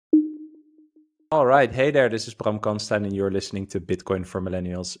All right. Hey there, this is Bram Kanstein, and you're listening to Bitcoin for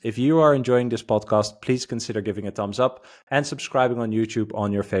Millennials. If you are enjoying this podcast, please consider giving a thumbs up and subscribing on YouTube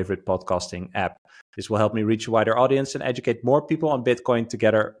on your favorite podcasting app. This will help me reach a wider audience and educate more people on Bitcoin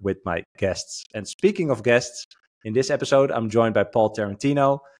together with my guests. And speaking of guests, in this episode, I'm joined by Paul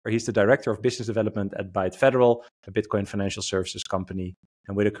Tarantino, where he's the Director of Business Development at Byte Federal, a Bitcoin financial services company.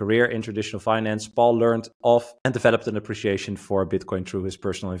 And with a career in traditional finance, Paul learned of and developed an appreciation for Bitcoin through his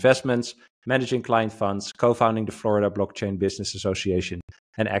personal investments, managing client funds, co-founding the Florida Blockchain Business Association,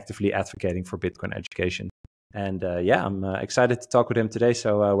 and actively advocating for Bitcoin education. And I'm excited to talk with him today.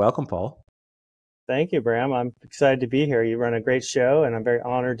 So welcome, Paul. Thank you, Bram. I'm excited to be here. You run a great show, and I'm very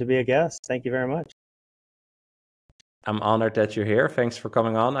honored to be a guest. Thank you very much. I'm honored that you're here. Thanks for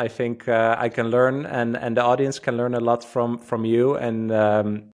coming on. I think I can learn, and the audience can learn a lot from you and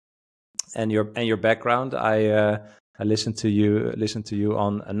your background. I listened to you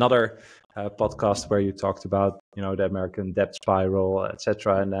on another podcast where you talked about the American debt spiral,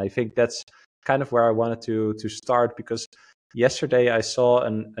 etc. And I think that's kind of where I wanted to start, because yesterday I saw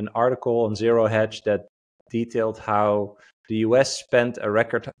an article on Zero Hedge that detailed how the US spent a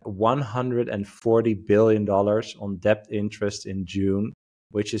record $140 billion on debt interest in June,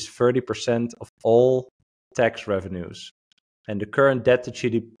 which is 30% of all tax revenues. And the current debt to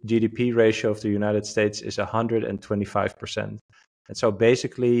GDP ratio of the United States is 125%. And so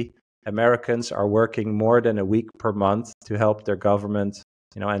basically, Americans are working more than a week per month to help their government,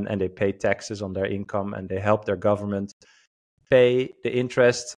 and they pay taxes on their income, and they help their government pay the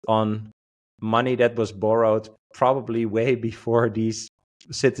interest on money that was borrowed probably way before these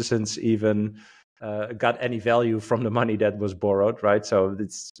citizens even got any value from the money that was borrowed, right? So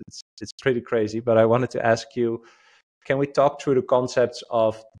it's pretty crazy. But I wanted to ask you, can we talk through the concepts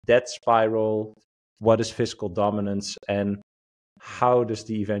of debt spiral? What is fiscal dominance, and how does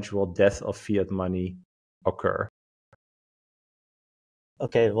the eventual death of fiat money occur?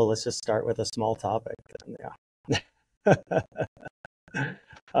 Okay, well, let's just start with a small topic. Yeah.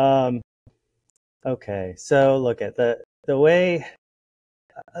 Okay, so look at the way.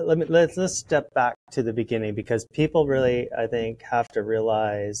 Let's step back to the beginning, because people really, I think, have to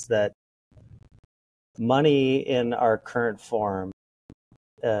realize that money in our current form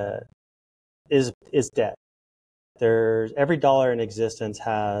is debt. Every dollar in existence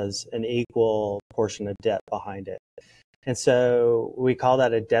has an equal portion of debt behind it, and so we call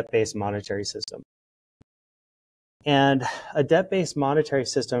that a debt-based monetary system. And a debt-based monetary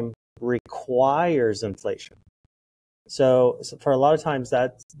system requires inflation. So for a lot of times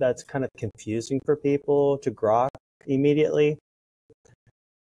that's kind of confusing for people to grok immediately.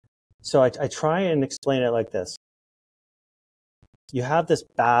 So I try and explain it like this. You have this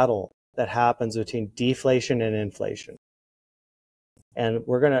battle that happens between deflation and inflation. And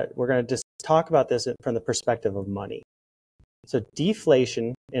we're gonna just talk about this from the perspective of money. So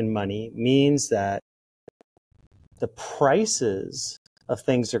deflation in money means that the prices of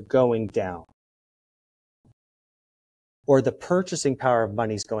things are going down, or the purchasing power of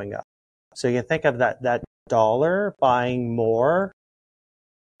money is going up. So you can think of that dollar buying more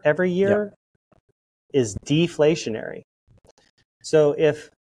every year is deflationary. So if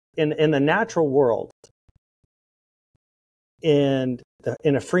in the natural world, in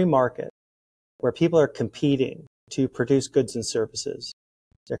a free market where people are competing to produce goods and services,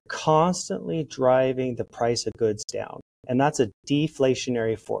 they're constantly driving the price of goods down. And that's a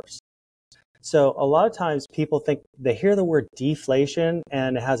deflationary force. So a lot of times people think, they hear the word deflation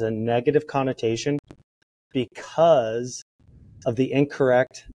and it has a negative connotation because of the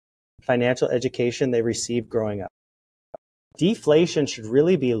incorrect financial education they received growing up. Deflation should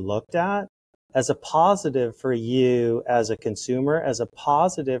really be looked at as a positive for you as a consumer, as a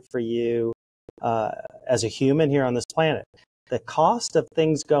positive for you as a human here on this planet. The cost of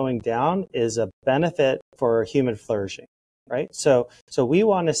things going down is a benefit for human flourishing, right? So we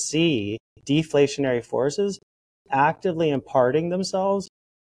want to see deflationary forces actively imparting themselves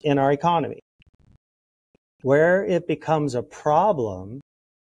in our economy. Where it becomes a problem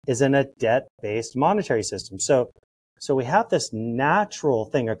is in a debt-based monetary system. So we have this natural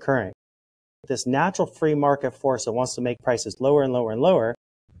thing occurring, this natural free market force that wants to make prices lower and lower and lower.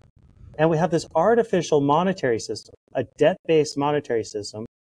 And we have this artificial monetary system, a debt-based monetary system,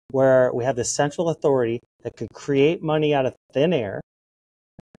 where we have this central authority that can create money out of thin air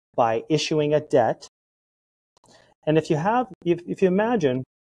by issuing a debt. And if you imagine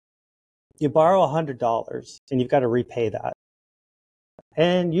you borrow $100 and you've got to repay that,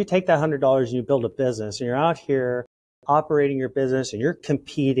 and you take that $100 and you build a business, and you're out here operating your business and you're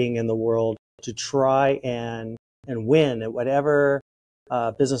competing in the world to try and win at whatever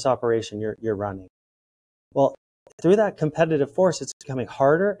business operation you're running. Well, through that competitive force, it's becoming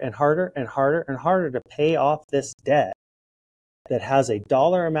harder and harder and harder and harder to pay off this debt that has a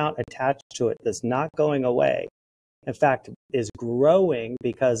dollar amount attached to it that's not going away. In fact, is growing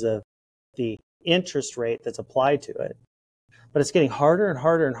because of the interest rate that's applied to it. But it's getting harder and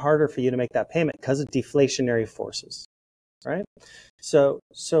harder and harder for you to make that payment because of deflationary forces, right? So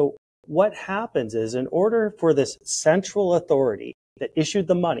what happens is, in order for this central authority that issued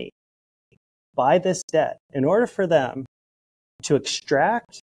the money buy this debt, in order for them to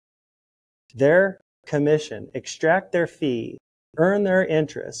extract their commission, extract their fee, earn their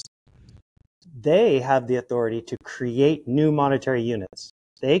interest, they have the authority to create new monetary units.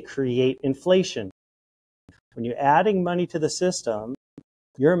 They create inflation. When you're adding money to the system,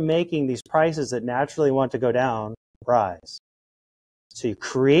 you're making these prices that naturally want to go down rise. So you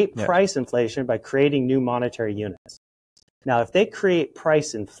create price inflation by creating new monetary units. Now, if they create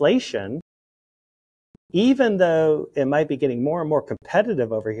price inflation, even though it might be getting more and more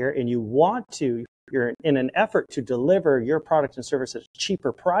competitive over here, and you're in an effort to deliver your product and service at a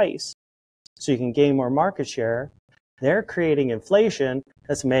cheaper price so you can gain more market share, they're creating inflation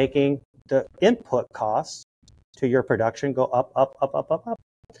that's making the input costs to your production go up, up, up, up, up, up.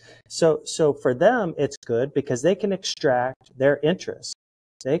 So for them, it's good because they can extract their interest.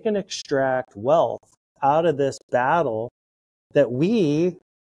 They can extract wealth out of this battle that we,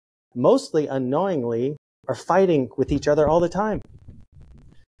 mostly unknowingly, are fighting with each other all the time.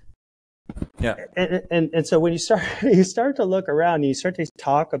 Yeah. And so when you start to look around, you start to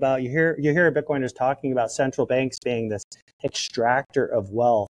talk about, you hear Bitcoiners talking about central banks being this extractor of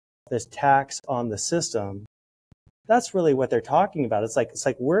wealth, this tax on the system. That's really what they're talking about. It's like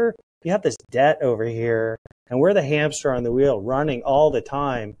you have this debt over here, and we're the hamster on the wheel running all the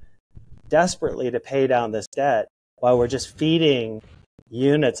time, desperately to pay down this debt, while we're just feeding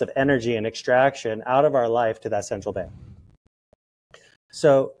units of energy and extraction out of our life to that central bank.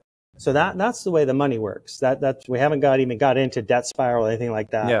 So that's the way the money works. That's we haven't even got into debt spiral or anything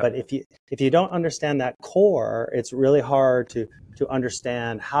like that. Yeah. But if you don't understand that core, it's really hard to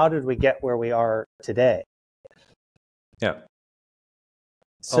understand how did we get where we are today. Yeah.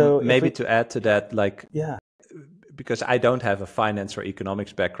 So maybe to add to that, because I don't have a finance or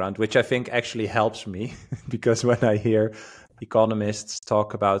economics background, which I think actually helps me, because when I hear economists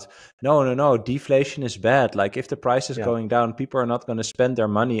talk about, no, deflation is bad. Like if the price is going down, people are not going to spend their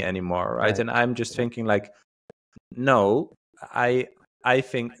money anymore, right? And I'm just thinking like, no, I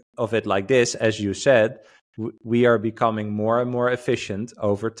think of it like this, as you said, we are becoming more and more efficient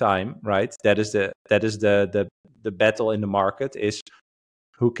over time, right? That is the battle in the market, is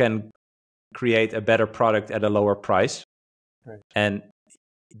who can create a better product at a lower price. Right. And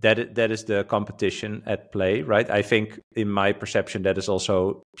that is the competition at play, right? I think in my perception, that is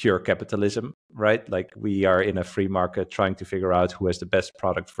also pure capitalism, right? Like we are in a free market trying to figure out who has the best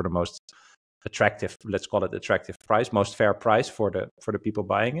product for the most attractive, let's call it attractive price, most fair price for the people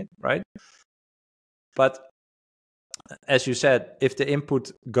buying it, right? But as you said, if the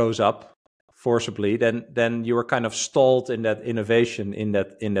input goes up forcibly, then you are kind of stalled in that innovation, in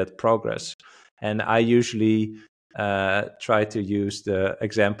that progress. And I usually try to use the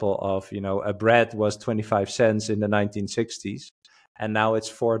example of, a bread was 25 cents in the 1960s, and now it's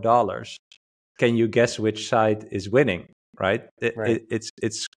 $4. Can you guess which side is winning, right?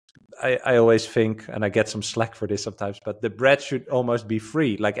 I always think, and I get some slack for this sometimes, but the bread should almost be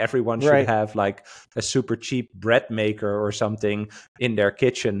free. Like everyone should have like a super cheap bread maker or something in their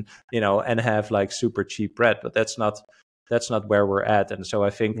kitchen, and have like super cheap bread. But that's not where we're at. And so I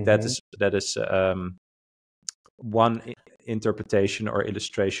think that is one interpretation or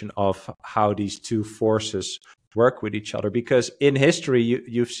illustration of how these two forces work with each other. Because in history,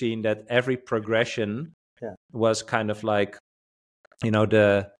 you've seen that every progression was kind of like,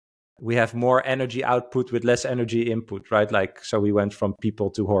 we have more energy output with less energy input, right? Like, so we went from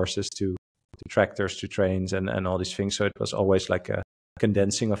people to horses to tractors to trains and all these things. So it was always like a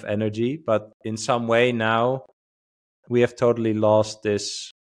condensing of energy. But in some way now, we have totally lost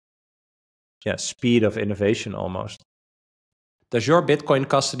this speed of innovation almost. Does your Bitcoin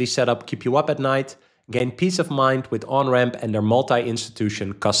custody setup keep you up at night? Gain peace of mind with OnRamp and their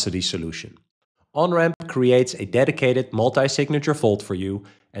multi-institution custody solution. OnRamp creates a dedicated multi-signature vault for you,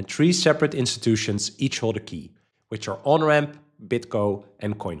 and 3 separate institutions each hold a key, which are OnRamp, BitGo,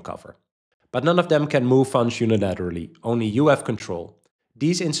 and CoinCover. But none of them can move funds unilaterally, only you have control.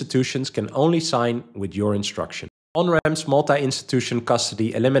 These institutions can only sign with your instruction. On-ramp's multi-institution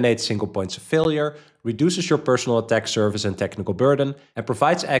custody eliminates single points of failure, reduces your personal attack surface and technical burden, and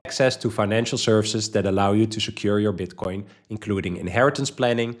provides access to financial services that allow you to secure your Bitcoin, including inheritance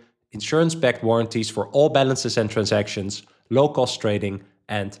planning, insurance-backed warranties for all balances and transactions, low-cost trading,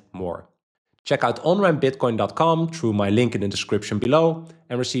 and more. Check out onrampbitcoin.com through my link in the description below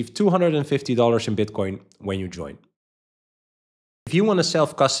and receive $250 in Bitcoin when you join. If you want to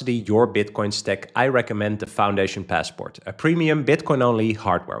self-custody your Bitcoin stack, I recommend the Foundation Passport, a premium Bitcoin-only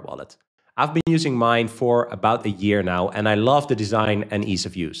hardware wallet. I've been using mine for about a year now, and I love the design and ease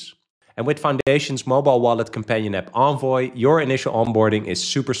of use. And with Foundation's mobile wallet companion app Envoy, your initial onboarding is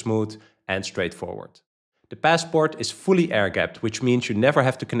super smooth and straightforward. The Passport is fully air-gapped, which means you never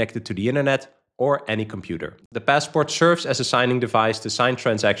have to connect it to the internet or any computer. The Passport serves as a signing device to sign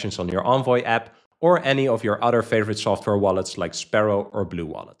transactions on your Envoy app or any of your other favorite software wallets like Sparrow or Blue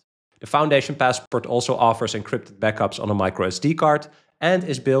Wallet. The Foundation Passport also offers encrypted backups on a microSD card and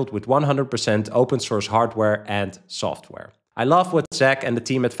is built with 100% open source hardware and software. I love what Zach and the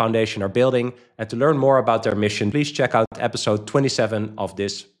team at Foundation are building, and to learn more about their mission, please check out episode 27 of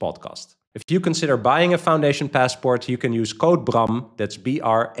this podcast. If you consider buying a Foundation Passport, you can use code BRAM, that's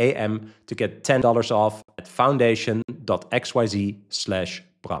BRAM, to get $10 off at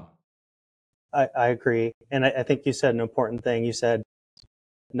foundation.xyz/BRAM. I agree. And I think you said an important thing. You said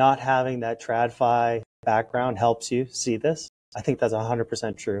not having that TradFi background helps you see this. I think that's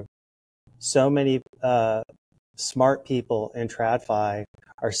 100% true. So many smart people in TradFi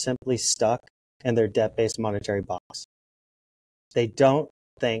are simply stuck in their debt-based monetary box. They don't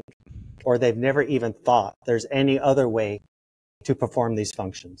think, or they've never even thought there's any other way to perform these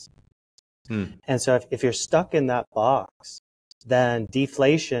functions. And so if you're stuck in that box, then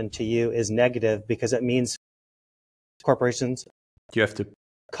deflation to you is negative because it means corporations, you have to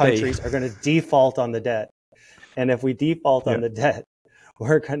countries are going to default on the debt. And if we default on the debt,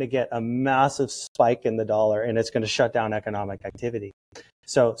 we're going to get a massive spike in the dollar and it's going to shut down economic activity.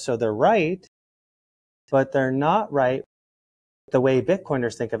 So they're right, but they're not right the way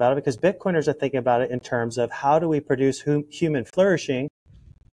Bitcoiners think about it, because Bitcoiners are thinking about it in terms of how do we produce human flourishing?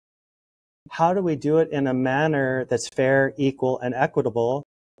 How do we do it in a manner that's fair, equal, and equitable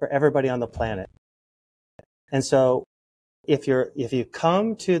for everybody on the planet? And so if you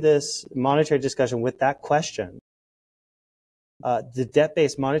come to this monetary discussion with that question, the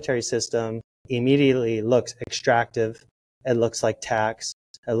debt-based monetary system immediately looks extractive. It looks like tax.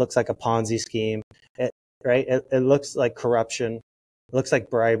 It looks like a Ponzi scheme. It looks like corruption. It looks like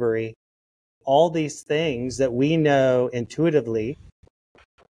bribery. All these things that we know intuitively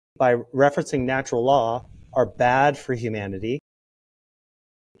by referencing natural law are bad for humanity.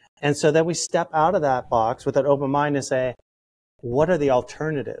 And so then we step out of that box with an open mind and say, what are the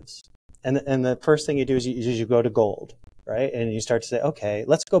alternatives? And the first thing you do is you go to gold, right? And you start to say, okay,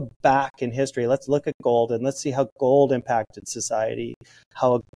 let's go back in history. Let's look at gold and let's see how gold impacted society,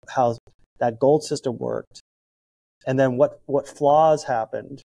 how that gold system worked. And then what flaws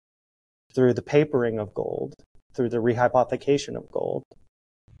happened through the papering of gold, through the rehypothecation of gold.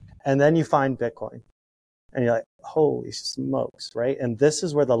 And then you find Bitcoin and you're like, holy smokes, right? And this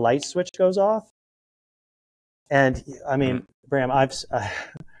is where the light switch goes off. And I mean, Bram, I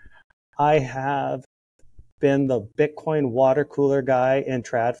have been the Bitcoin water cooler guy in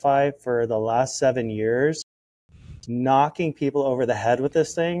TradFi for the last 7 years, knocking people over the head with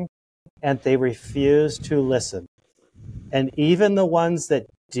this thing, and they refuse to listen. And even the ones that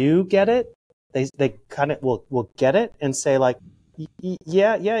do get it, they kind of will get it and say like,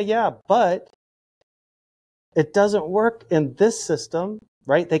 yeah, but it doesn't work in this system,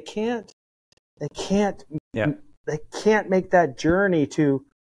 right? They can't make that journey to,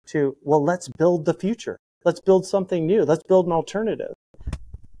 well, let's build the future. Let's build something new. Let's build an alternative.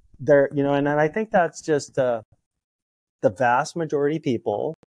 And I think that's just the vast majority of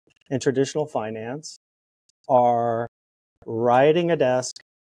people in traditional finance are riding a desk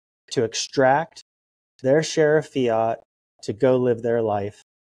to extract their share of fiat to go live their life.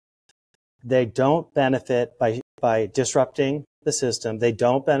 They don't benefit by disrupting the system. They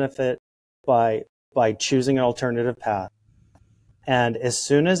don't benefit by choosing an alternative path. And as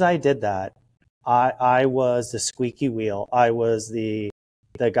soon as I did that, I was the squeaky wheel. I was the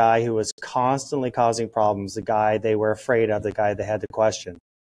guy who was constantly causing problems, the guy they were afraid of, the guy they had to question,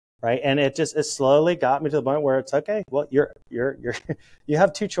 right? And it slowly got me to the point where it's okay. Well, you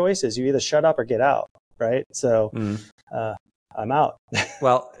have two choices. You either shut up or get out, right? So I'm out.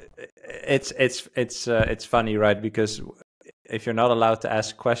 Well, it's funny, right? Because if you're not allowed to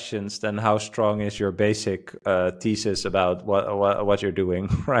ask questions, then how strong is your basic thesis about what you're doing,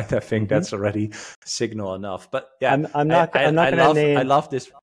 right? I think that's already signal enough. But yeah, I'm not going to name. I love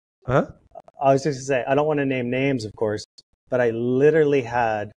this. Huh? I was just going to say, I don't want to name names, of course, but I literally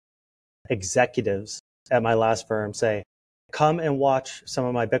had executives at my last firm say, come and watch some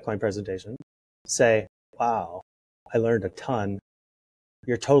of my Bitcoin presentations, say, wow, I learned a ton.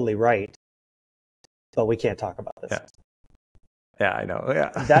 You're totally right, but we can't talk about this. Yeah, I know.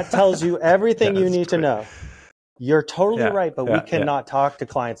 Yeah. That tells you everything you need to know. You're totally right, but we cannot talk to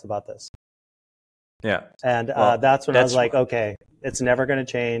clients about this. Yeah. And that's when I was like, okay, it's never going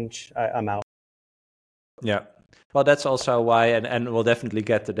to change. I'm out. Yeah. Well, that's also why, and we'll definitely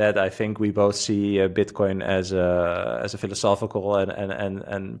get to that. I think we both see Bitcoin as a philosophical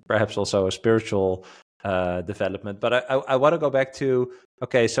and perhaps also a spiritual development. But I want to go back to,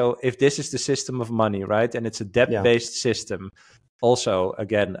 okay, so if this is the system of money, right, and it's a debt-based system. Also,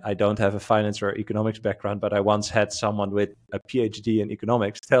 again, I don't have a finance or economics background, but I once had someone with a PhD in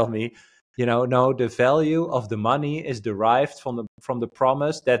economics tell me, no, the value of the money is derived from the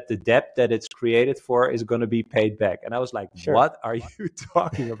promise that the debt that it's created for is going to be paid back. And I was like, sure. What are you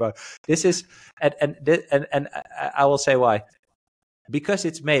talking about? This is, and I will say why. Because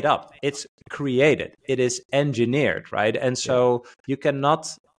it's made up, it's created, it is engineered, right? And so you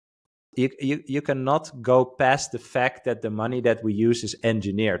cannot go past the fact that the money that we use is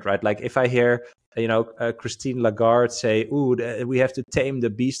engineered, right? Like if I hear, Christine Lagarde say, "Ooh, we have to tame the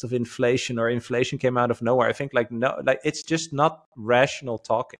beast of inflation," or inflation came out of nowhere. I think no, it's just not rational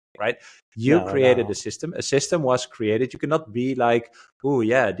talking, right? You created a system. A system was created. You cannot be like, "Ooh,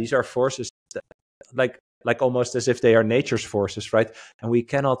 yeah, these are forces," like almost as if they are nature's forces, right? And we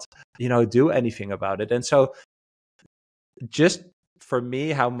cannot, do anything about it. And so, just for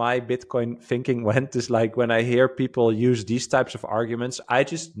me, how my Bitcoin thinking went is like when I hear people use these types of arguments, I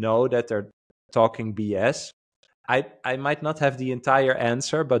just know that they're talking BS. I might not have the entire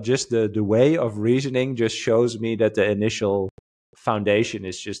answer, but just the way of reasoning just shows me that the initial foundation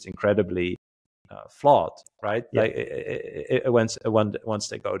is just incredibly flawed, right? Yeah. Like once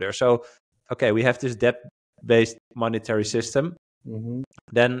they go there. So, okay, we have this debt-based monetary system. Mm-hmm.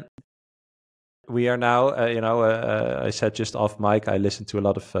 Then we are now, I said just off mic, I listened to a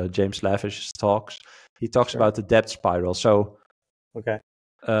lot of James Lavish's talks. He talks about the debt spiral. So,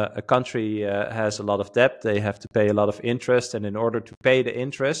 a country has a lot of debt. They have to pay a lot of interest. And in order to pay the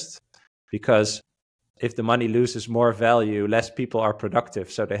interest, because if the money loses more value, less people are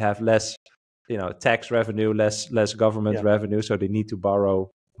productive. So they have less, tax revenue, less government revenue. So they need to borrow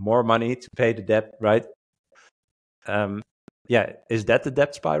more money to pay the debt, right? Is that the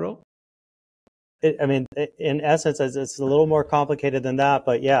debt spiral? In essence, it's a little more complicated than that,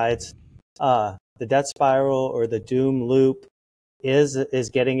 but it's the debt spiral or the doom loop is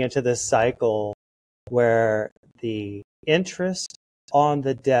getting into this cycle where the interest on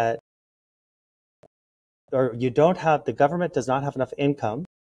the debt, or the government does not have enough income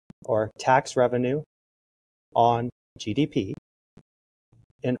or tax revenue on GDP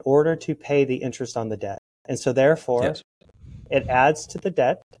in order to pay the interest on the debt. And so therefore, it adds to the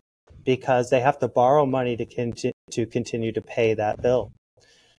debt, because they have to borrow money to continue to pay that bill.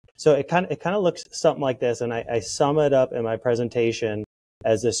 So it kind of looks something like this, and I sum it up in my presentation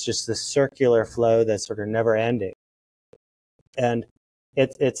as this circular flow that's sort of never ending. And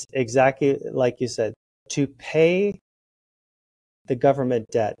it's exactly like you said. To pay the government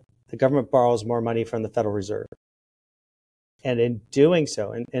debt, the government borrows more money from the Federal Reserve. And in doing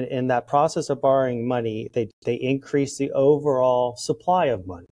so, in that process of borrowing money, they increase the overall supply of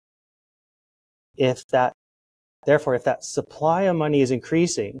money. If that supply of money is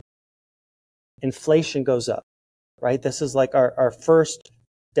increasing, inflation goes up, right? This is like our first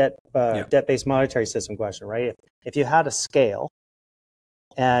debt-based monetary system question, right? If you had a scale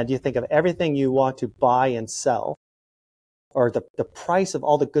and you think of everything you want to buy and sell, or the price of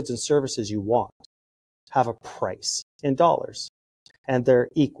all the goods and services you want, have a price in dollars, and they're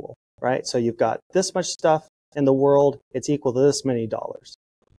equal, right? So you've got this much stuff in the world, it's equal to this many dollars.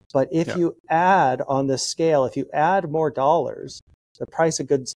 But if you add on this scale, if you add more dollars, the price of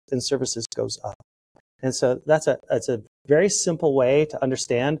goods and services goes up. And so that's a very simple way to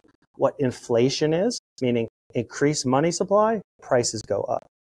understand what inflation is, meaning increased money supply, prices go up.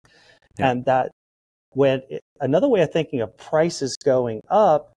 Yeah. And that another way of thinking of prices going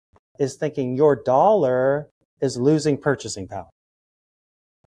up is thinking your dollar is losing purchasing power.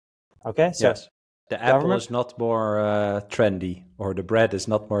 Okay? So yes. The apple is not more trendy, or the bread is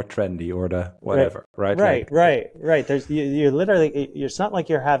not more trendy, or the whatever, right? Right. There's you literally, it's not like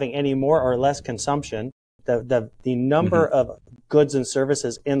you're having any more or less consumption. The number of goods and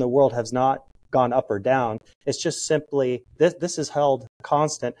services in the world has not gone up or down. It's just simply this is held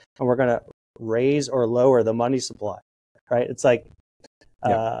constant, and we're going to raise or lower the money supply, right? It's like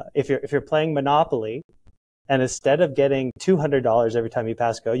if you're playing Monopoly, and instead of getting $200 every time you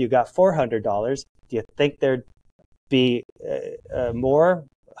pass go, you got $400. Do you think there'd be more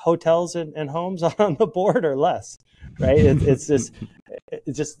hotels and homes on the board or less? Right? It's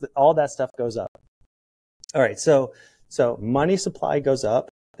just all that stuff goes up. All right, so money supply goes up,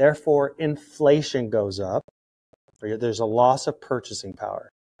 therefore inflation goes up. There's a loss of purchasing power.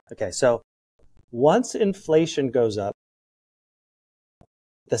 Okay, so once inflation goes up,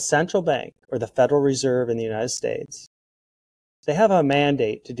 the central bank or the Federal Reserve in the United States, they have a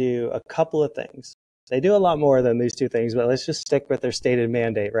mandate to do a couple of things. They do a lot more than these two things, but let's just stick with their stated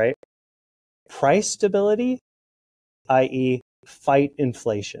mandate, right? Price stability, i.e. fight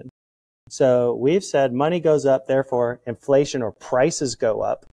inflation. So we've said money goes up, therefore inflation or prices go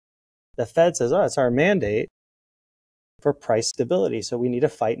up. The Fed says, oh, it's our mandate for price stability. So we need to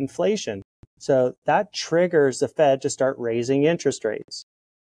fight inflation. So that triggers the Fed to start raising interest rates,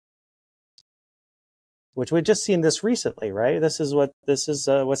 which we've just seen this recently, right? This is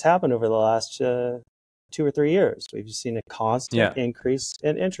what's happened over the last 2 or 3 years. We've seen a constant increase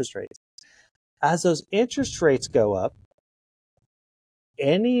in interest rates. As those interest rates go up,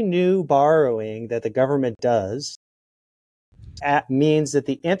 any new borrowing that the government does means that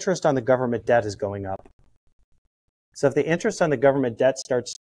the interest on the government debt is going up. So if the interest on the government debt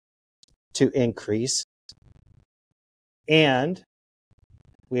starts to increase, and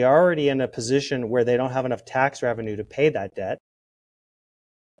we are already in a position where they don't have enough tax revenue to pay that debt,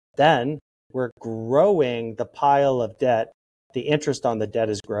 then we're growing the pile of debt. The interest on the debt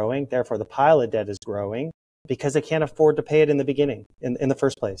is growing. Therefore, the pile of debt is growing because they can't afford to pay it in the beginning, in the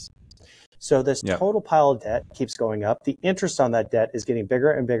first place. So this total pile of debt keeps going up. The interest on that debt is getting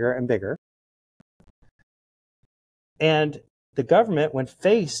bigger and bigger and bigger. And the government, when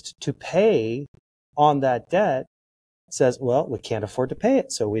faced to pay on that debt, says, well, we can't afford to pay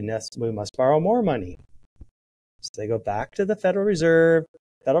it, so we must borrow more money. So they go back to the Federal Reserve.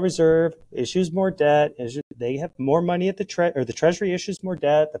 Federal Reserve issues more debt. They have more money at the Treasury issues more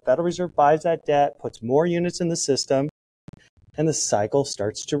debt. The Federal Reserve buys that debt, puts more units in the system, and the cycle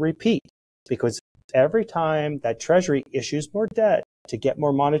starts to repeat. Because every time that Treasury issues more debt to get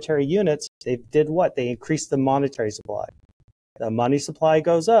more monetary units, they did what? They increased the monetary supply. The money supply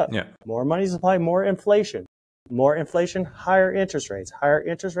goes up. More money supply, more inflation. More inflation, higher interest rates. Higher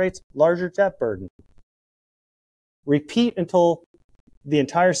interest rates, larger debt burden. Repeat until the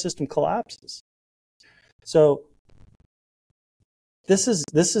entire system collapses. So this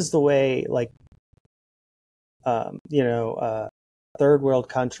is the way, like, third world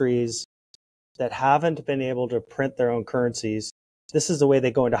countries that haven't been able to print their own currencies, this is the way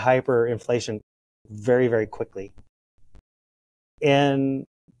they go into hyperinflation very, very quickly. In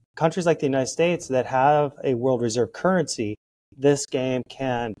countries like the United States that have a world reserve currency, this game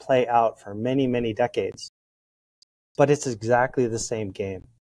can play out for many, many decades. But it's exactly the same game.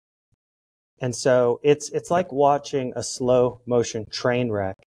 And so it's like watching a slow motion train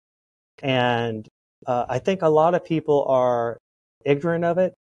wreck. And I think a lot of people are ignorant of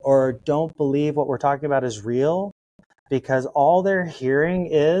it or don't believe what we're talking about is real because all they're hearing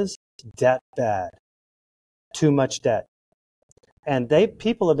is debt bad, too much debt. And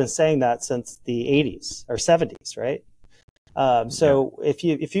people have been saying that since the 80s or 70s, right?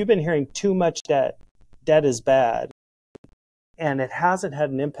 If you've been hearing too much debt is bad, and it hasn't had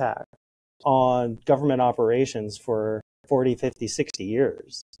an impact on government operations for 40, 50, 60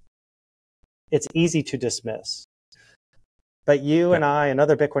 years, it's easy to dismiss. But you and I and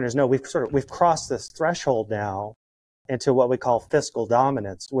other Bitcoiners know we've crossed this threshold now into what we call fiscal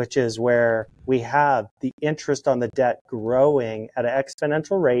dominance, which is where we have the interest on the debt growing at an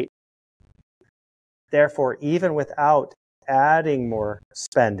exponential rate. Therefore, even without adding more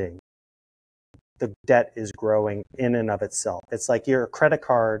spending, the debt is growing in and of itself. It's like your credit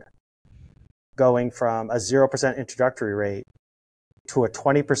card going from a 0% introductory rate to a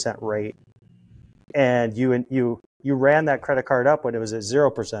 20% rate, and you ran that credit card up when it was at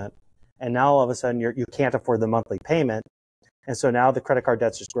 0%, and now all of a sudden you can't afford the monthly payment, and so now the credit card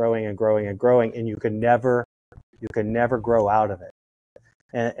debt's just growing and growing and growing, and you can never grow out of it.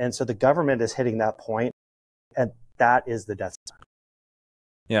 And so the government is hitting that point, and that is the death side.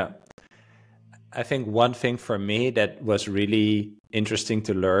 Yeah. I think one thing for me that was really interesting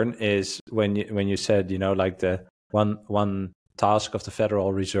to learn is when you said, like the one task of the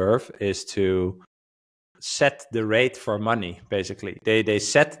Federal Reserve is to set the rate for money. Basically, they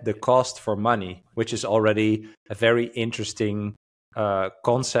set the cost for money, which is already a very interesting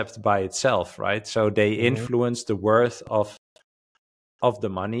concept by itself, right? So they influence the worth of the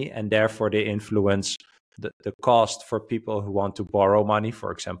money, and therefore they influence the cost for people who want to borrow money,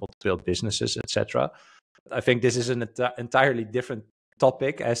 for example, to build businesses, etc. I think this is an entirely different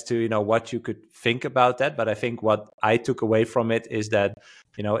topic as to, what you could think about that. But I think what I took away from it is that,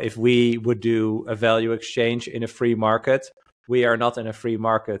 if we would do a value exchange in a free market, we are not in a free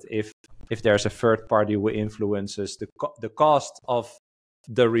market if there's a third party who influences the cost of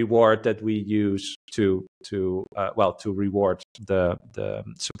the reward that we use to reward the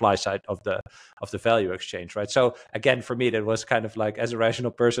supply side of the value exchange, right? So again, for me, that was kind of like, as a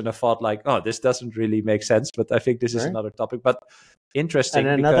rational person, I thought like, oh, this doesn't really make sense. But I think this is another topic. But interesting,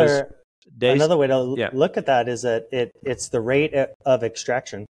 and another way to look at that is that it's the rate of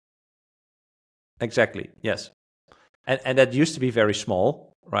extraction. Exactly. Yes, and that used to be very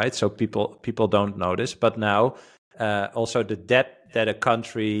small, right? So people don't notice, but now also the debt that a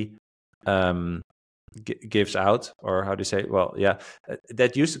country gives out, or how do you say? Well, yeah,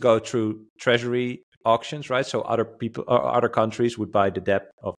 that used to go through treasury auctions, right? So other countries would buy the debt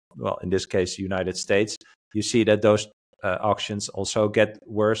of, well, in this case, the United States. You see that those auctions also get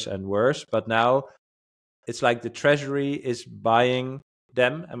worse and worse, but now it's like the treasury is buying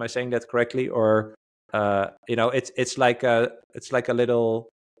them. Am I saying that correctly? Or it's like a little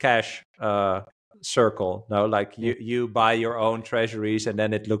cash circle. No, like you buy your own treasuries, and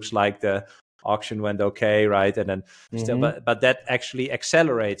then it looks like the auction went okay, right? And then still, but that actually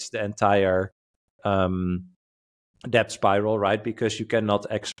accelerates the entire debt spiral, right? Because you cannot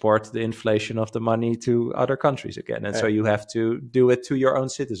export the inflation of the money to other countries again, and so you have to do it to your own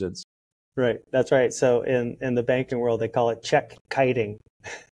citizens. Right, that's right. So in the banking world, they call it check kiting,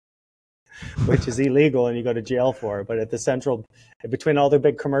 which is illegal and you go to jail for. But at the central, between all the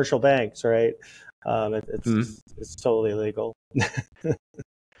big commercial banks, right, it's totally legal.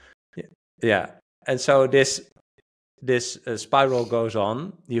 Yeah, and so this spiral goes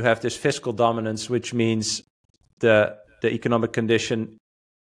on. You have this fiscal dominance, which means the economic condition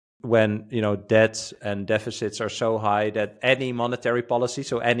when debts and deficits are so high that any monetary policy,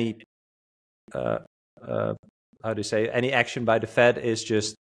 so any any action by the Fed is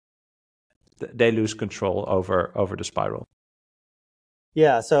just, they lose control over the spiral.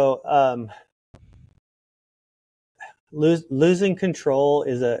 Yeah, so losing control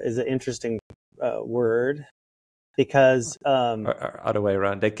is an interesting word, because or other way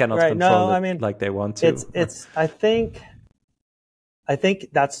around, they cannot control it like they want to. It's I think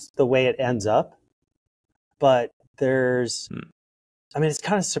that's the way it ends up, but there's it's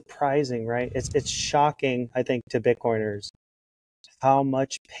kind of surprising, right? It's shocking, I think, to Bitcoiners how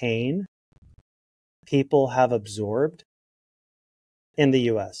much pain people have absorbed in the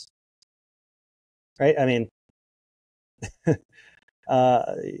US, right? I mean,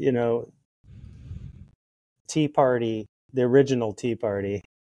 Tea Party, the original Tea Party,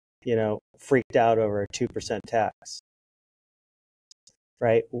 freaked out over a 2% tax,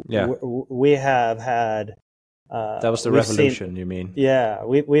 right? Yeah. We have had... that was the revolution, you mean? Yeah,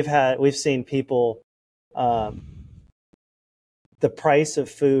 we've seen people... the price of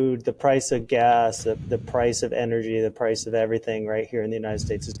food, the price of gas, the price of energy, the price of everything right here in the United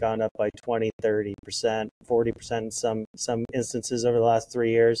States has gone up by 20, 30%, 40% in some instances over the last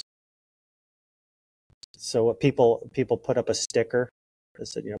 3 years. So what people put up a sticker that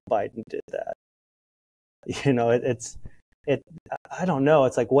said, Biden did that. I don't know.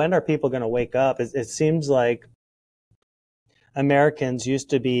 It's like, when are people going to wake up? It seems like Americans used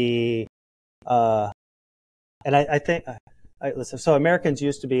to be, and I think... So Americans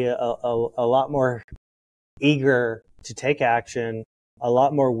used to be a lot more eager to take action, a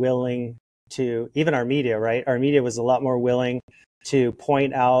lot more willing to, even our media, right? Our media was a lot more willing to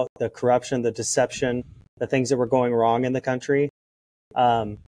point out the corruption, the deception, the things that were going wrong in the country.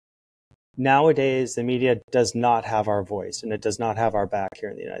 Nowadays, the media does not have our voice, and it does not have our back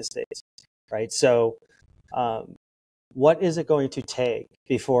here in the United States, right? So what is it going to take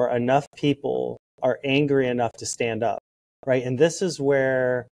before enough people are angry enough to stand up? Right, and this is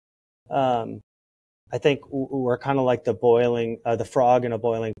where I think we're kind of like the frog in a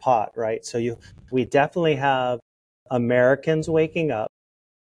boiling pot, right? So we definitely have Americans waking up,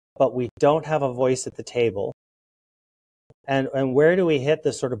 but we don't have a voice at the table. And where do we hit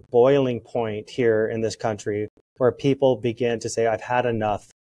this sort of boiling point here in this country, where people begin to say, "I've had enough,"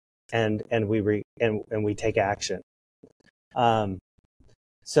 and we take action?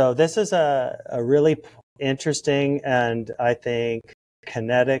 So this is a really interesting and, I think,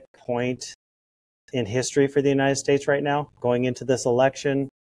 kinetic point in history for the United States right now, going into this election,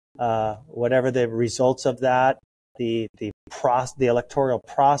 whatever the results of that, the electoral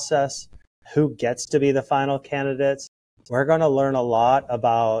process, who gets to be the final candidates. We're going to learn a lot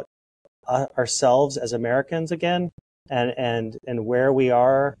about ourselves as Americans again, and where we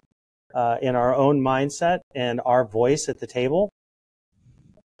are in our own mindset and our voice at the table.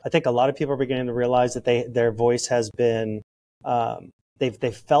 I think a lot of people are beginning to realize that their voice has been,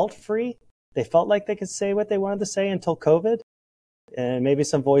 they felt free. They felt like they could say what they wanted to say until COVID. And maybe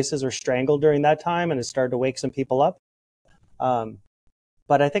some voices were strangled during that time, and it started to wake some people up.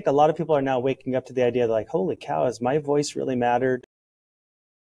 But I think a lot of people are now waking up to the idea that, like, holy cow, has my voice really mattered?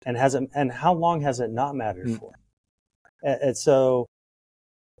 And how long has it not mattered for? And so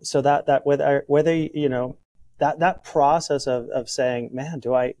that whether you know, that process of saying, man,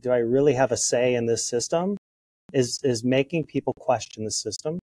 do I really have a say in this system, is making people question the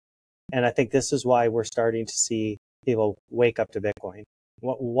system. And I think this is why we're starting to see people wake up to Bitcoin.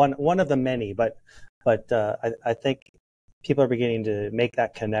 One of the many, but I think people are beginning to make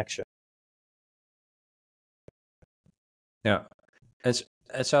that connection. Yeah. And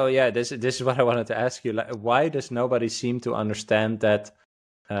so yeah, this is what I wanted to ask you. Like, why does nobody seem to understand that,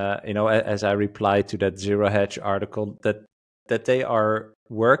 you know, as I replied to that Zero Hedge article, that they are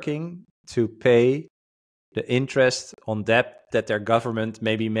working to pay the interest on debt that their government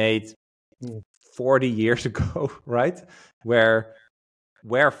maybe made 40 years ago, right? Where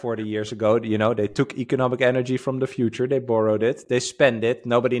 40 years ago, you know, they took economic energy from the future, they borrowed it, they spend it.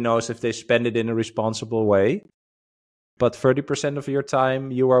 Nobody knows if they spend it in a responsible way. But 30% of your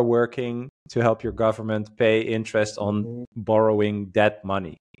time, you are working to help your government pay interest on borrowing that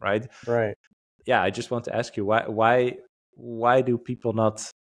money, right? Right. Yeah, I just want to ask you, why do people not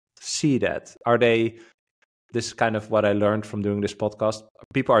see that? Are they, this is kind of what I learned from doing this podcast,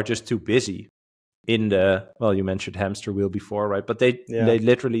 people are just too busy in the, well, you mentioned hamster wheel before, right? But they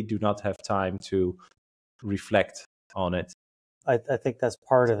literally do not have time to reflect on it. I think that's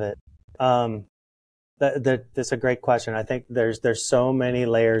part of it. That's a great question. I think there's so many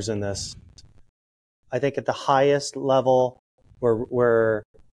layers in this. I think at the highest level, we're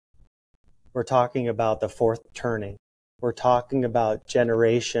talking about the fourth turning. We're talking about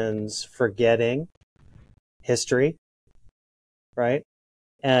generations forgetting history, right?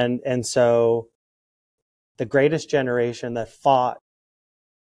 And so the greatest generation that fought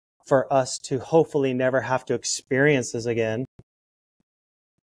for us to hopefully never have to experience this again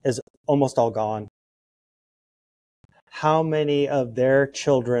is almost all gone. How many of their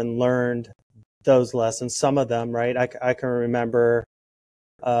children learned those lessons? Some of them, right? I can remember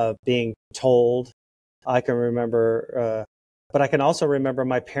being told. I can remember, but I can also remember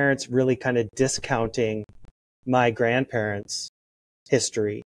my parents really kind of discounting my grandparents'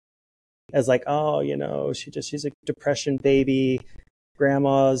 history as like, oh, you know, she's a depression baby.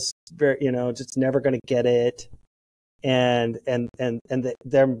 Grandma's, you know, just never going to get it. And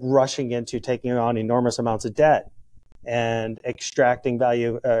they're rushing into taking on enormous amounts of debt and extracting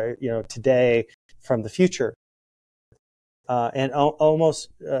value, you know, today from the future, and almost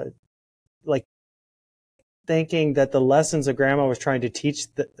like thinking that the lessons that grandma was trying to teach,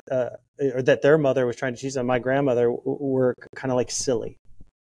 or that their mother was trying to teach them, my grandmother, were kind of like silly,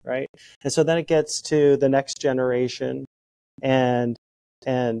 right? And so then it gets to the next generation, and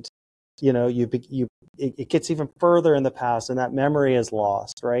you know, it gets even further in the past, and that memory is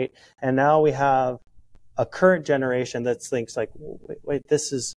lost, right? And now we have a current generation that thinks like, wait,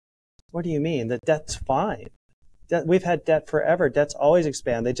 this is, what do you mean? The debt's fine. We've had debt forever. Debt's always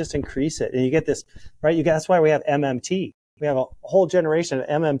expand. They just increase it. And you get this, right? That's why we have MMT. We have a whole generation of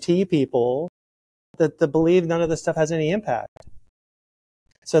MMT people that believe none of this stuff has any impact.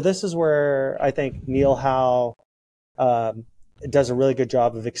 So this is where I think Neil Howe does a really good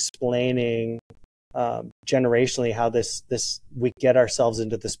job of explaining generationally how this we get ourselves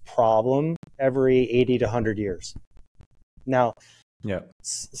into this problem every 80 to 100 years. Now,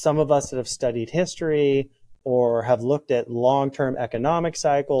 some of us that have studied history or have looked at long-term economic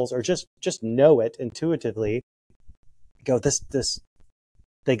cycles, or just know it intuitively, go,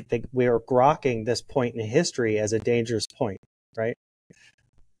 we are grokking this point in history as a dangerous point, right?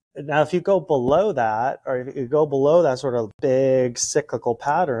 Now, if you go below that, or if you go below that sort of big cyclical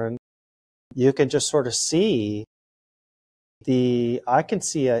pattern, you can just sort of see I can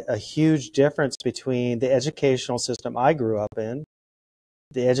see a huge difference between the educational system I grew up in,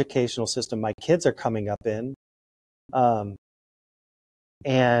 the educational system my kids are coming up in,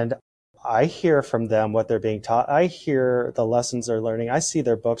 and I hear from them what they're being taught. I hear the lessons they're learning. I see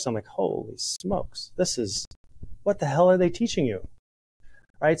their books. I'm like, holy smokes, what the hell are they teaching you?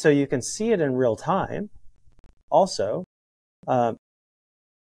 right? So you can see it in real time. Also, I'm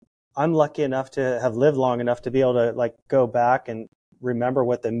lucky enough to have lived long enough to be able to like go back and remember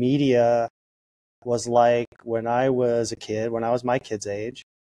what the media was like when I was a kid, when I was my kid's age,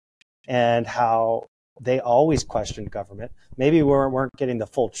 and how they always questioned government. Maybe we weren't getting the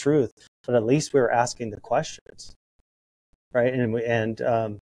full truth, but at least we were asking the questions, right?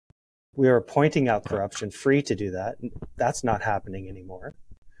 And we were pointing out corruption, free to do that. That's not happening anymore,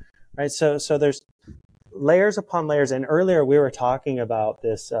 right? So there's layers upon layers. And earlier we were talking about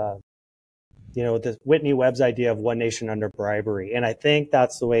this, this Whitney Webb's idea of one nation under bribery. And I think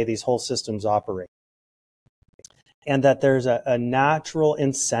that's the way these whole systems operate. And that there's a natural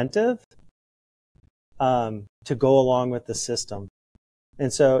incentive to go along with the system.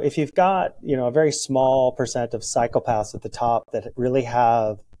 And so if you've got, a very small percent of psychopaths at the top that really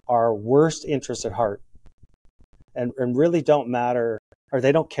have our worst interests at heart and really don't matter, or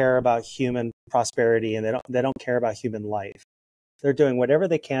they don't care about human prosperity, and they don't care about human life. They're doing whatever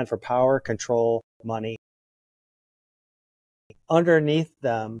they can for power, control, money. Underneath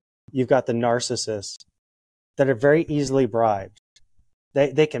them, you've got the narcissists that are very easily bribed.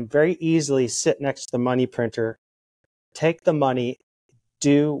 They can very easily sit next to the money printer, take the money,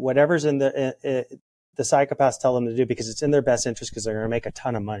 do whatever's in the psychopaths tell them to do because it's in their best interest because they're going to make a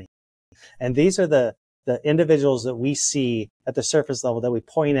ton of money. And these are the individuals that we see at the surface level that we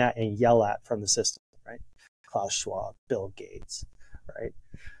point at and yell at from the system, right? Klaus Schwab, Bill Gates, right?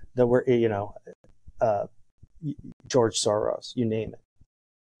 That we're, George Soros, you name it.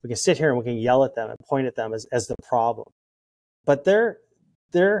 We can sit here and we can yell at them and point at them as the problem. But they're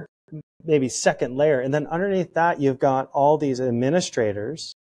maybe second layer. And then underneath that, you've got all these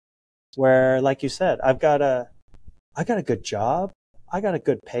administrators where, like you said, I got a good job. I got a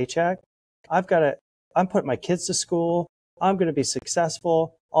good paycheck. I'm putting my kids to school. I'm going to be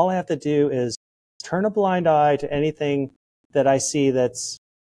successful. All I have to do is turn a blind eye to anything that I see that's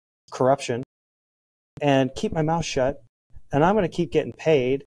corruption and keep my mouth shut. And I'm going to keep getting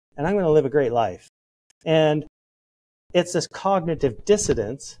paid and I'm going to live a great life. And it's this cognitive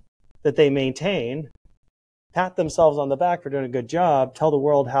dissonance that they maintain, pat themselves on the back for doing a good job, tell the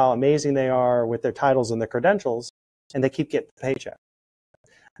world how amazing they are with their titles and their credentials, and they keep getting the paycheck.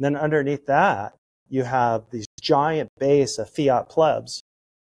 And then underneath that, you have these giant base of fiat plebs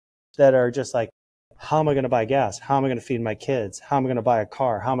that are just like, how am I going to buy gas? How am I going to feed my kids? How am I going to buy a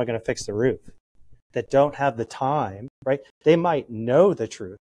car? How am I going to fix the roof? That don't have the time, right? They might know the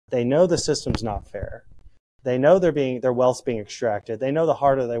truth. They know the system's not fair. They know their wealth's being extracted. They know the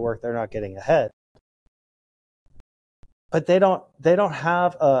harder they work, they're not getting ahead. But they don't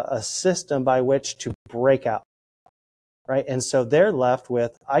have a system by which to break out, right? And so they're left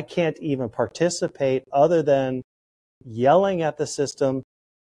with, I can't even participate other than yelling at the system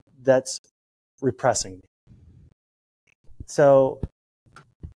that's repressing me. So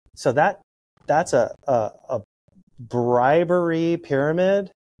that's a bribery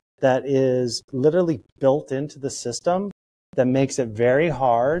pyramid that is literally built into the system that makes it very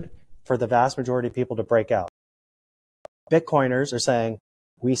hard for the vast majority of people to break out. Bitcoiners are saying,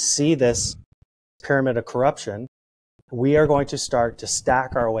 we see this pyramid of corruption. We are going to start to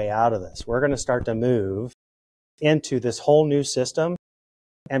stack our way out of this. We're going to start to move into this whole new system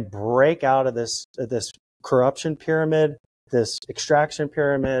and break out of this corruption pyramid, this extraction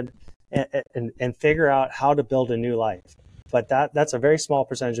pyramid, and figure out how to build a new life. But that's a very small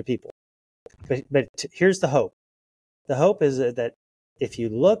percentage of people. But here's the hope. The hope is that if you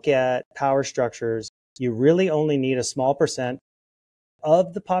look at power structures, you really only need a small percent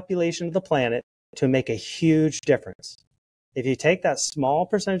of the population of the planet to make a huge difference. If you take that small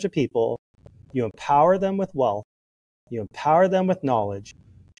percentage of people, you empower them with wealth, you empower them with knowledge,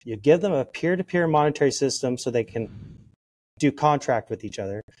 you give them a peer-to-peer monetary system so they can do contract with each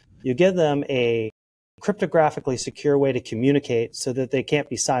other, you give them a cryptographically secure way to communicate so that they can't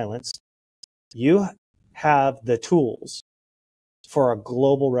be silenced, you have the tools for a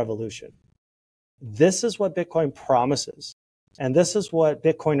global revolution. This is what Bitcoin promises, and this is what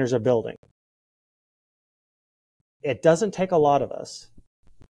Bitcoiners are building. It doesn't take a lot of us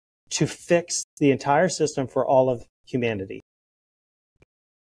to fix the entire system for all of humanity.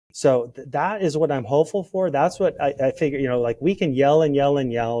 So that is what I'm hopeful for. That's what I figure, like we can yell and yell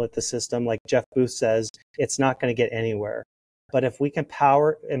and yell at the system. Like Jeff Booth says, it's not going to get anywhere. But if we can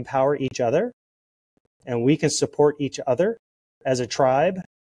empower each other and we can support each other as a tribe,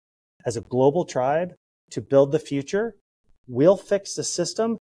 as a global tribe to build the future, we'll fix the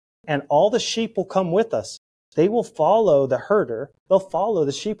system and all the sheep will come with us. They will follow the herder. They'll follow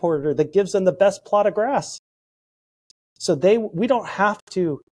the sheep herder that gives them the best plot of grass. So we don't have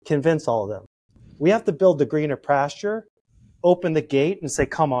to convince all of them. We have to build the greener pasture, open the gate and say,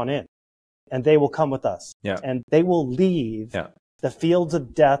 come on in. And they will come with us. Yeah. And they will leave the fields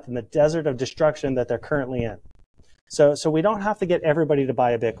of death and the desert of destruction that they're currently in. So we don't have to get everybody to buy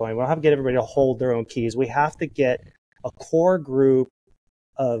a Bitcoin. We don't have to get everybody to hold their own keys. We have to get a core group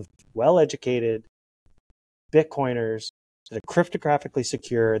of well-educated Bitcoiners that are cryptographically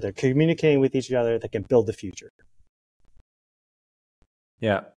secure, they're communicating with each other, that can build the future.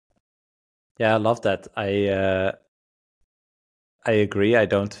 Yeah. Yeah, I love that. I agree. I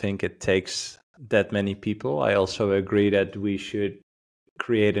don't think it takes that many people. I also agree that we should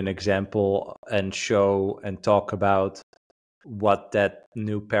create an example and show and talk about what that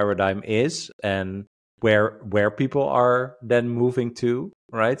new paradigm is and where people are then moving to,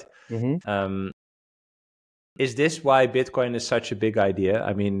 right? Mm-hmm. Is this why Bitcoin is such a big idea?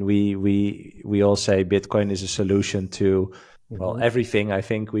 I mean, we all say Bitcoin is a solution to, well, everything I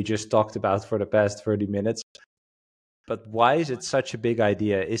think we just talked about for the past 30 minutes. But why is it such a big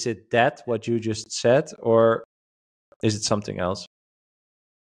idea? Is it that what you just said, or is it something else?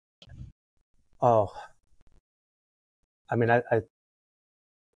 Oh, I mean,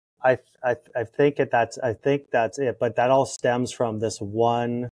 I think that's it. But that all stems from this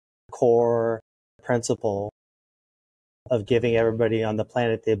one core principle of giving everybody on the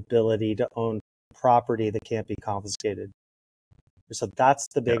planet the ability to own property that can't be confiscated. So that's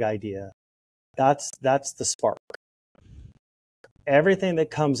the big idea. That's the spark. Everything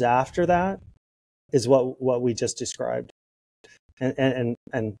that comes after that is what we just described. And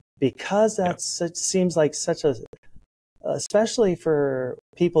because it seems like such a, especially for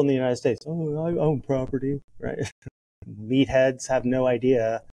people in the United States, oh, I own property, right? Meatheads have no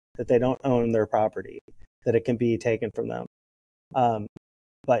idea that they don't own their property, that it can be taken from them.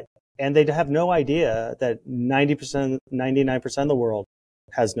 And they have no idea that 90%, 99% of the world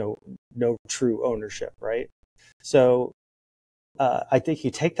has no true ownership, right? So I think you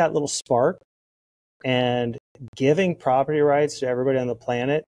take that little spark, and giving property rights to everybody on the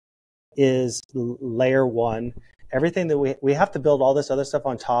planet is layer one. Everything that we have to build all this other stuff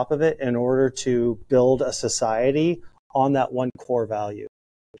on top of it in order to build a society on that one core value.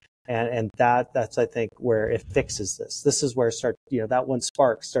 And that's, I think, where it fixes this. This is where that one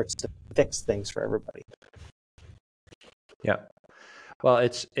spark starts to fix things for everybody. Yeah. Well,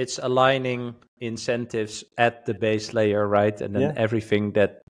 it's aligning incentives at the base layer, right? And then everything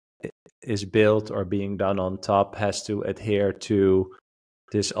that is built or being done on top has to adhere to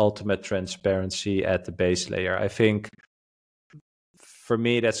this ultimate transparency at the base layer. I think for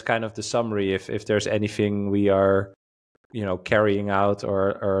me, that's kind of the summary. If there's anything we are, carrying out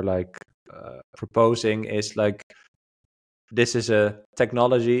or like proposing, is like, this is a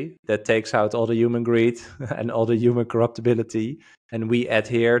technology that takes out all the human greed and all the human corruptibility, and we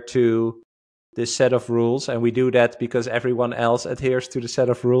adhere to this set of rules, and we do that because everyone else adheres to the set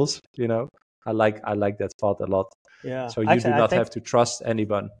of rules. I like that thought a lot. Yeah. So you do not have to trust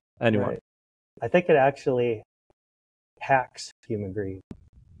anyone. Right. I think it actually hacks human greed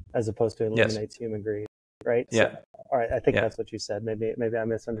as opposed to eliminates human greed. Right. Yeah. So, all right. I think that's what you said. Maybe I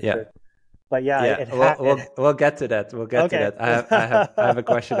misunderstood. Yeah. But we'll get to that. We'll get to that. I have a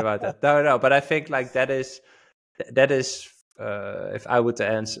question about that. No, but I think like that is if I would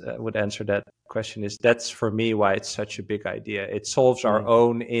answer that question, that's for me why it's such a big idea. It solves our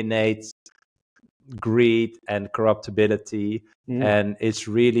own innate greed and corruptibility, and it's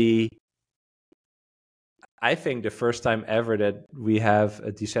really, I think, the first time ever that we have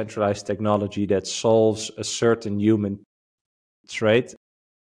a decentralized technology that solves a certain human trait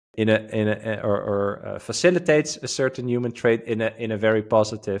or facilitates a certain human trait in a very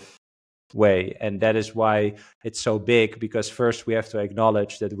positive way. And that is why it's so big, because first we have to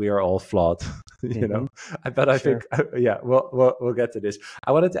acknowledge that we are all flawed. But I think we'll get to this.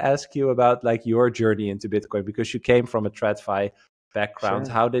 I wanted to ask you about like your journey into Bitcoin, because you came from a TradFi background.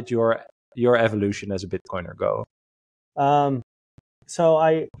 How did your evolution as a Bitcoiner go? So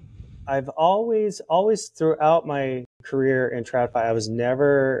I've always throughout my career in TradFi, I was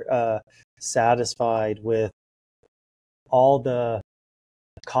never satisfied with all the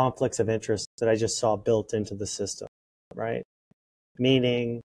conflicts of interest that I just saw built into the system, right?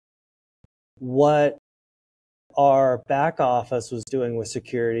 Meaning what our back office was doing with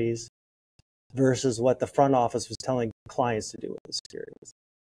securities versus what the front office was telling clients to do with the securities,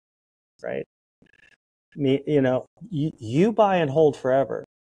 right? You buy and hold forever.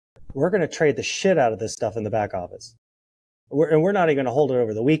 We're going to trade the shit out of this stuff in the back office. We're not even going to hold it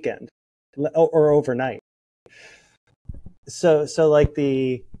over the weekend or overnight. So like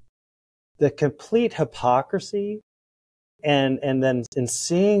the complete hypocrisy And then in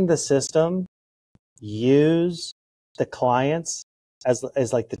seeing the system use the clients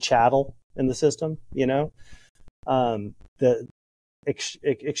as like the chattel in the system, you know, the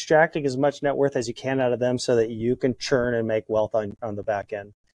extracting as much net worth as you can out of them so that you can churn and make wealth on the back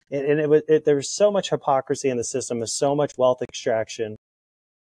end. And there was so much hypocrisy in the system, there's so much wealth extraction.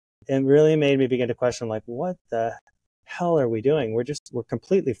 It really made me begin to question, like, what the hell are we doing? We're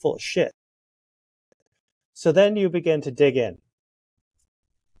completely full of shit. So then you begin to dig in.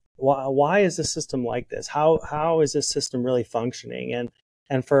 Why is the system like this? How is this system really functioning? And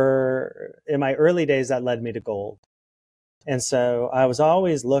in my early days, that led me to gold. And so I was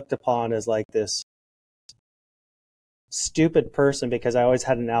always looked upon as like this stupid person because I always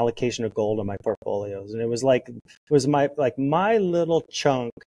had an allocation of gold in my portfolios. And it was my little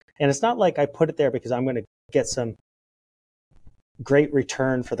chunk. And it's not like I put it there because I'm going to get some great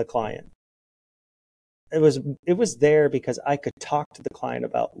return for the client. It was there because I could talk to the client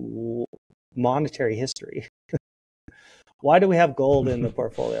about monetary history. Why do we have gold in the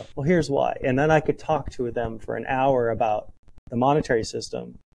portfolio? Well, here's why. And then I could talk to them for an hour about the monetary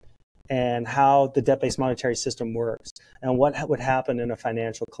system and how the debt-based monetary system works and what would happen in a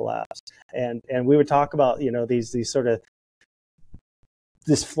financial collapse. And we would talk about, you know, these sort of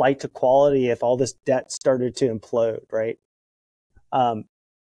this flight to quality if all this debt started to implode, right?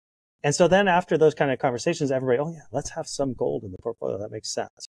 And so then after those kind of conversations, everybody, oh yeah, let's have some gold in the portfolio. That makes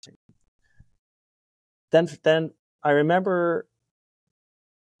sense. Then I remember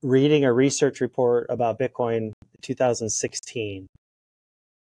reading a research report about Bitcoin in 2016.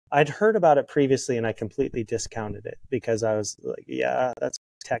 I'd heard about it previously and I completely discounted it because I was like, yeah, that's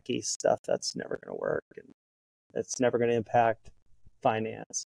techie stuff. That's never going to work. And it's never going to impact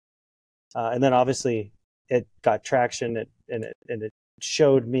finance. And then obviously it got traction and it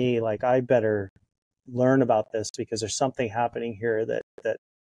showed me like, I better learn about this because there's something happening here that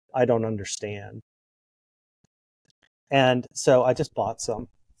I don't understand. And so I just bought some,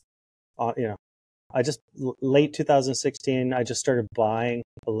 late 2016, I just started buying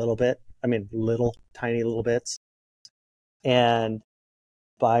a little bit. I mean, tiny little bits. And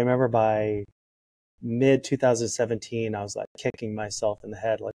I remember by mid 2017, I was like kicking myself in the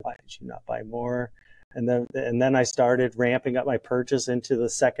head, like, why did you not buy more? And then I started ramping up my purchase into the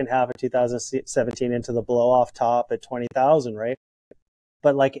second half of 2017 into the blow off top at 20,000, right?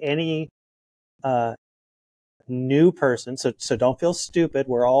 But like any new person, so don't feel stupid.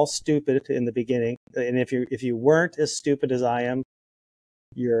 We're all stupid in the beginning, and if you weren't as stupid as I am,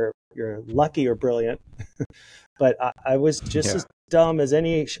 you're lucky or brilliant. But I was just as dumb as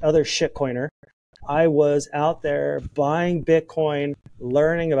any other shitcoiner. I was out there buying Bitcoin,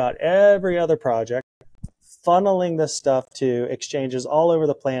 learning about every other project, funneling this stuff to exchanges all over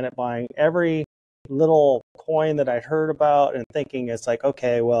the planet, buying every little coin that I'd heard about and thinking it's like,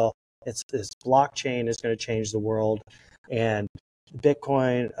 okay, well, this blockchain is going to change the world. And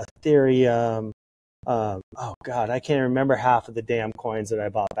Bitcoin, Ethereum, oh God, I can't remember half of the damn coins that I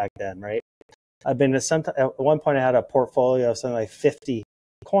bought back then, right? I've been at one point I had a portfolio of something like 50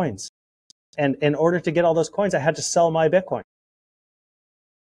 coins. And in order to get all those coins, I had to sell my Bitcoin,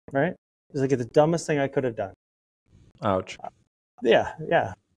 right? It was like the dumbest thing I could have done. Ouch. Yeah,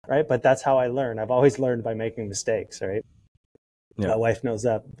 right? But that's how I learn. I've always learned by making mistakes, right? Yeah. My wife knows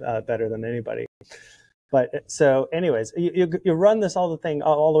that better than anybody. But so anyways, you run this all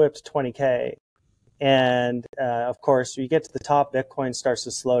the way up to 20K. And of course, you get to the top, Bitcoin starts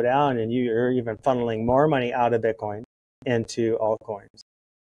to slow down and you're even funneling more money out of Bitcoin into altcoins.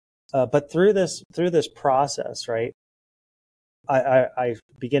 But through this process, right, I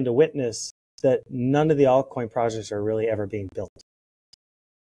begin to witness that none of the altcoin projects are really ever being built.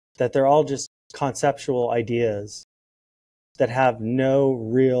 That they're all just conceptual ideas that have no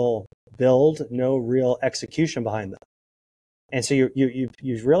real build, no real execution behind them. And so you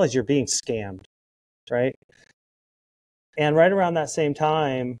realize you're being scammed, right? And right around that same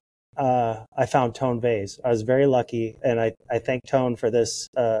time, I found Tone Vase. I was very lucky, and I thank Tone for this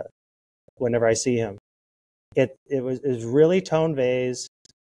whenever I see him. It was really Tone Vase,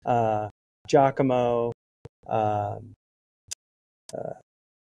 Giacomo,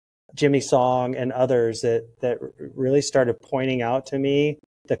 Jimmy Song, and others that really started pointing out to me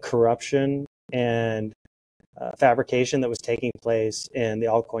the corruption and fabrication that was taking place in the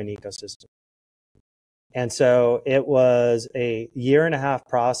altcoin ecosystem. And so it was a 1.5-year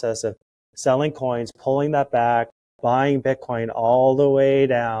process of selling coins, pulling that back, buying Bitcoin all the way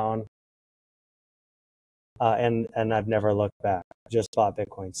down. And I've never looked back, just bought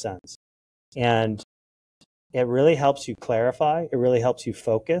Bitcoin since. And it really helps you clarify. It really helps you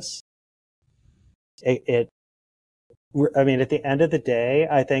focus. It I mean, at the end of the day,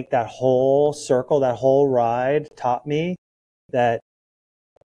 I think that whole circle, that whole ride taught me that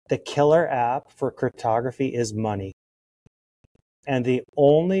the killer app for cryptography is money. And the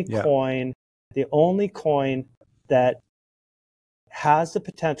only coin that has the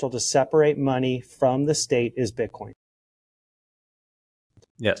potential to separate money from the state is Bitcoin.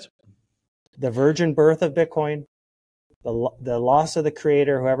 Yes. The virgin birth of Bitcoin, the loss of the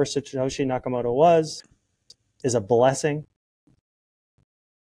creator, whoever Satoshi Nakamoto was, is a blessing.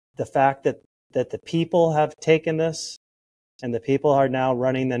 The fact that the people have taken this and the people are now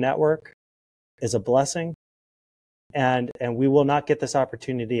running the network is a blessing. And we will not get this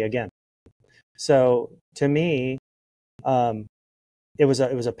opportunity again. So to me, it was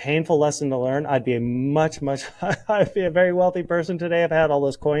a painful lesson to learn. I'd be I'd be a very wealthy person today if I had all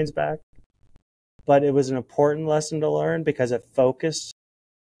those coins back. But it was an important lesson to learn because it focused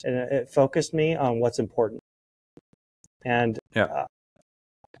me on what's important. And I'm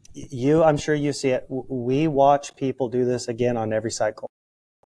sure you see it. We watch people do this again on every cycle.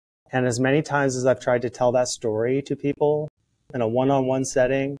 And as many times as I've tried to tell that story to people in a one-on-one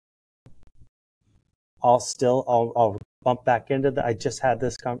setting, I'll bump back into that. I've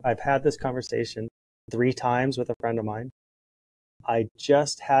had this conversation 3 times with a friend of mine. He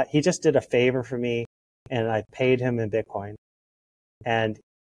just did a favor for me and I paid him in Bitcoin. And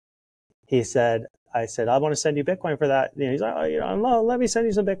I said, I want to send you Bitcoin for that. He's like, let me send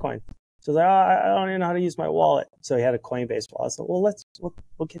you some Bitcoin. So I was like, I don't even know how to use my wallet. So he had a Coinbase wallet. So we'll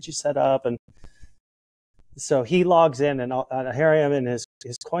get you set up. And so he logs in and here I am in his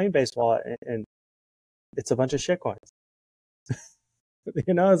Coinbase wallet and it's a bunch of shit coins.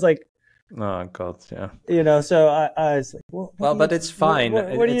 It's like, oh God, yeah. So I was like, well, but it's fine.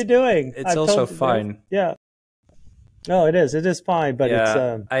 What are you doing? It's also fine. Yeah. No, it is. It is fine, but it's.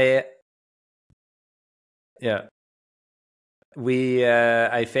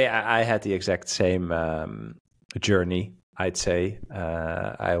 I had the exact same journey. I'd say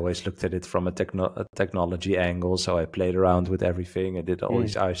I always looked at it from a technology angle, so I played around with everything. I did all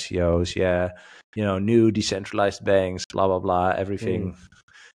these ICOs, new decentralized banks, blah blah blah, everything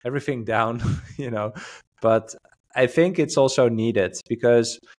down, But I think it's also needed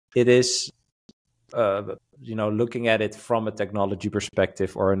because it is, looking at it from a technology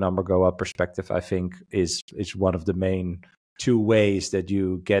perspective or a number go up perspective, I think is one of the main 2 ways that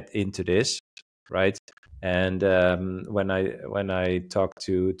you get into this, right? And when I talk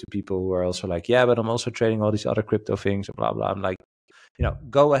to people who are also like, yeah, but I'm also trading all these other crypto things, blah blah. I'm like,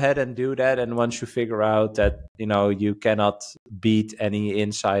 go ahead and do that. And once you figure out that you cannot beat any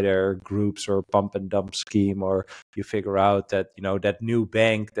insider groups or pump and dump scheme, or you figure out that that new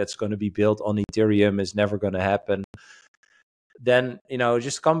bank that's going to be built on Ethereum is never going to happen, then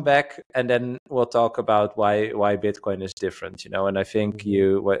just come back and then we'll talk about why Bitcoin is different. And I think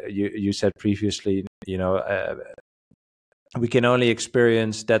you said previously, we can only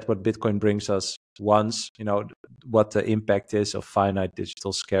experience that what Bitcoin brings us once, what the impact is of finite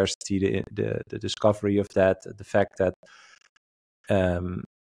digital scarcity, the discovery of that, the fact that the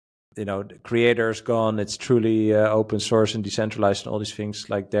creator's gone, it's truly open source and decentralized and all these things.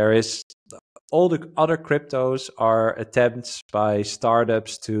 Like there is all the other cryptos are attempts by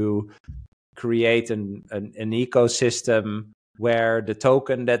startups to create an ecosystem where the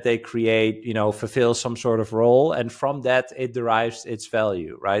token that they create, fulfills some sort of role, and from that it derives its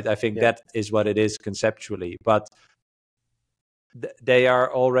value, right? I think that is what it is conceptually, but they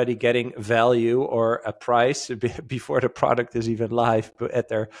are already getting value or a price before the product is even live at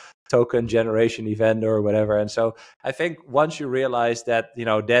their token generation event or whatever. And so I think once you realize that,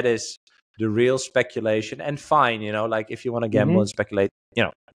 that is the real speculation, and fine, like if you want to gamble and speculate,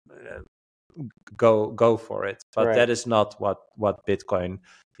 go for it, but that is not what Bitcoin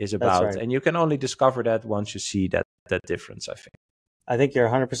is about. Right. And you can only discover that once you see that difference. I think you're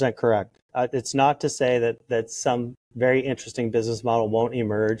 100% correct. It's not to say that some very interesting business model won't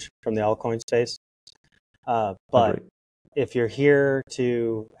emerge from the altcoin space, but if you're here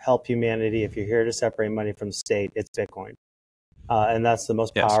to help humanity, if you're here to separate money from the state, it's Bitcoin, and that's the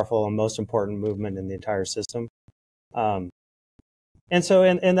most powerful and most important movement in the entire system. And so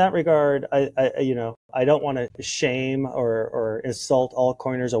in that regard, I don't want to shame or insult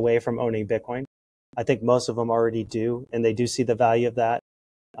altcoiners away from owning Bitcoin. I think most of them already do, and they do see the value of that.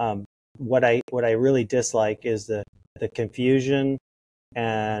 What I really dislike is the confusion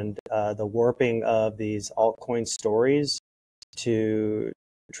and the warping of these altcoin stories to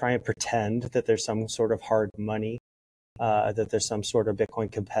try and pretend that there's some sort of hard money, that there's some sort of Bitcoin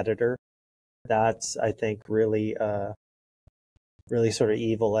competitor. That's, I think, really really sort of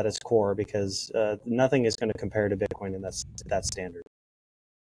evil at its core, because nothing is going to compare to Bitcoin in that standard.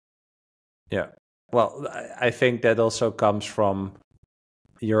 Yeah. Well, I think that also comes from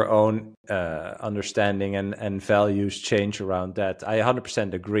your own understanding and values change around that. I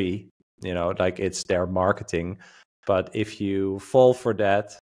 100% agree, you know, like it's their marketing. But if you fall for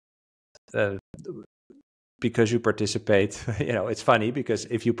that, because you participate, you know, it's funny because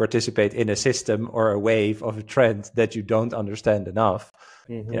if you participate in a system or a wave of a trend that you don't understand enough,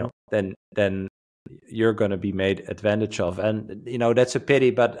 you know, then you're going to be made advantage of. And, you know, that's a pity,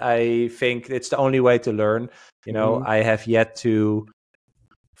 but I think it's the only way to learn. You know, I have yet to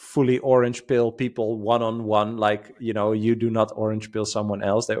fully orange pill people one-on-one, like, you know, you do not orange pill someone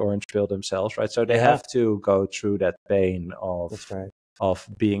else, they orange pill themselves, right? So they have to go through that pain of That's right. of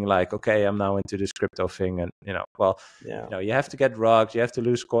being like, okay, I'm now into this crypto thing, and you know, well, you know, you have to get rugs, you have to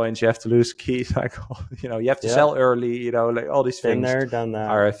lose coins, you have to lose keys, like, you know, you have to sell early, you know, like all these things done that.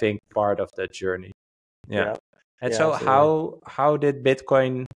 are, I think, part of that journey. Yeah. And so absolutely. how did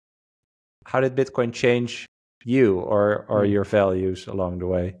Bitcoin change you or your values along the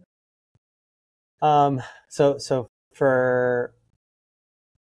way? So for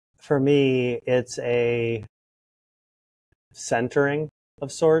me, it's a centering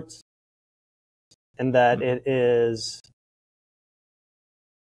of sorts, and that it's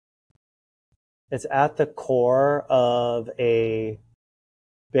at the core of a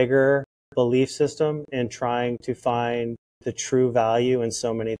bigger belief system in trying to find the true value in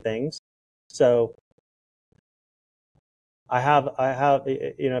so many things. So I have,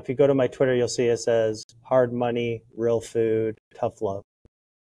 you know, if you go to my Twitter, you'll see it says hard money, real food, tough love.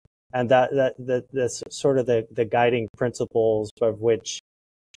 And that's sort of the guiding principles of which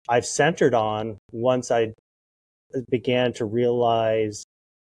I've centered on once I began to realize,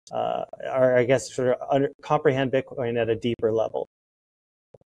 or I guess sort of comprehend Bitcoin at a deeper level.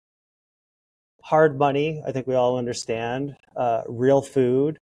 Hard money, I think we all understand. Real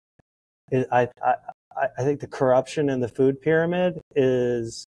food, I think the corruption in the food pyramid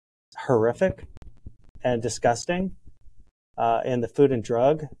is horrific and disgusting. And the food and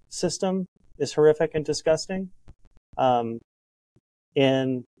drug system is horrific and disgusting.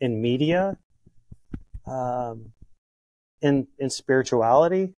 In media, in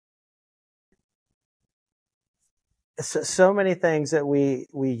spirituality, so many things that we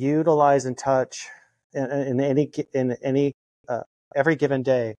utilize and touch in any every given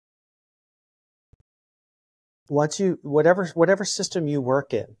day. Once you whatever system you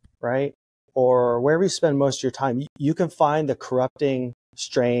work in, right, or wherever you spend most of your time, you can find the corrupting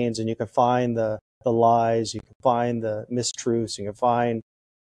strains, and you can find the lies, you can find the mistruths, you can find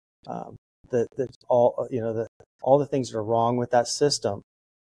all the things that are wrong with that system.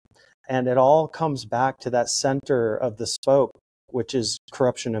 And it all comes back to that center of the spoke, which is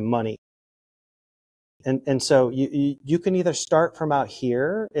corruption and money. And so you can either start from out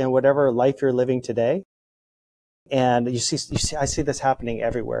here in whatever life you're living today. And I see this happening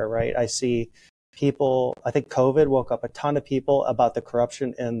everywhere, right? I see people, I think COVID woke up a ton of people about the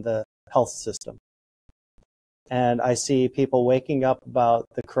corruption in the health system. And I see people waking up about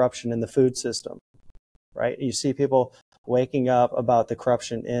the corruption in the food system, right? You see people waking up about the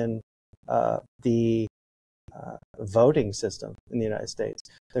corruption in the voting system in the United States,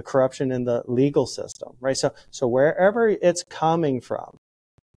 the corruption in the legal system, right? So wherever it's coming from,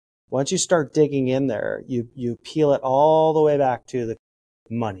 once you start digging in there, you peel it all the way back to the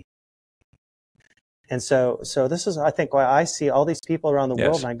money. And so this is, I think, why I see all these people around the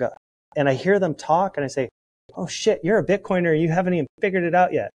world, and I hear them talk, and I say, oh shit, you're a Bitcoiner, you haven't even figured it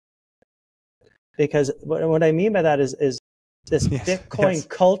out yet. Because what I mean by that is this Bitcoin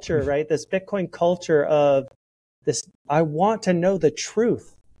culture, right? This Bitcoin culture of this, I want to know the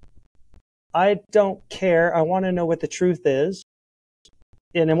truth. I don't care. I want to know what the truth is.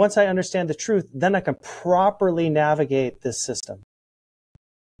 And then once I understand the truth, then I can properly navigate this system.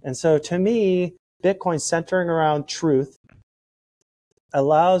 And so to me, Bitcoin centering around truth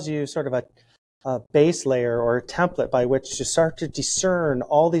allows you sort of a base layer or a template by which to start to discern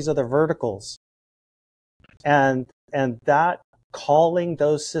all these other verticals. And that calling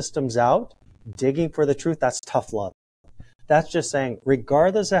those systems out, digging for the truth, that's tough love. That's just saying,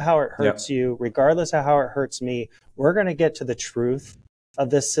 regardless of how it hurts you, regardless of how it hurts me, we're going to get to the truth of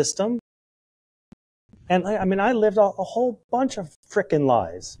this system. And I mean, I lived a whole bunch of frickin'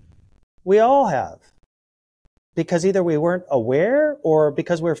 lies. We all have. Because either we weren't aware, or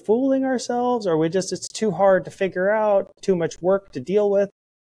because we're fooling ourselves, or it's too hard to figure out, too much work to deal with.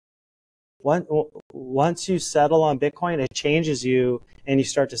 Once you settle on Bitcoin, it changes you, and you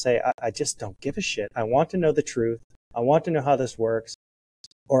start to say, I just don't give a shit. I want to know the truth. I want to know how this works,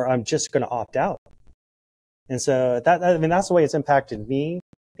 or I'm just going to opt out. And so I mean, that's the way it's impacted me.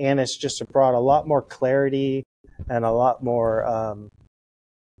 And it's just brought a lot more clarity and a lot more,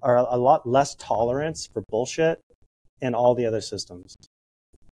 or a lot less tolerance for bullshit in all the other systems.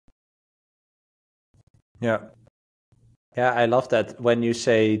 Yeah. Yeah, I love that. When you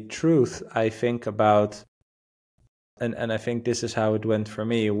say truth, I think about, and I think this is how it went for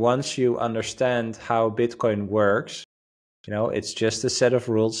me. Once you understand how Bitcoin works, you know, it's just a set of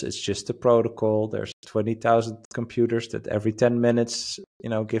rules. It's just a protocol. There's 20,000 computers that every 10 minutes, you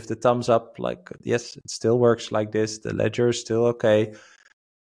know, give the thumbs up. Like, yes, it still works like this. The ledger is still okay.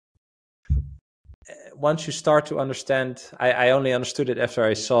 Once you start to understand, I only understood it after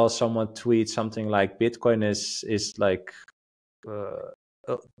I saw someone tweet something like Bitcoin is like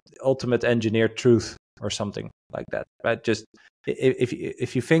ultimate engineered truth or something like that. Right? Just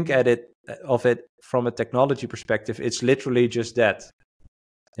if you think of it from a technology perspective, it's literally just that.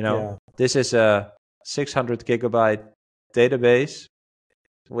 You know, This is a 600 gigabyte database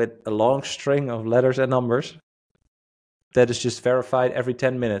with a long string of letters and numbers that is just verified every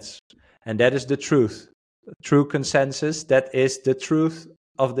 10 minutes. And that is the truth. True consensus, that is the truth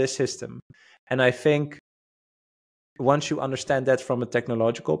of this system. And I think once you understand that from a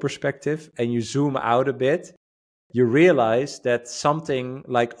technological perspective and you zoom out a bit, you realize that something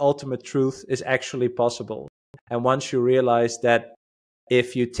like ultimate truth is actually possible. And once you realize that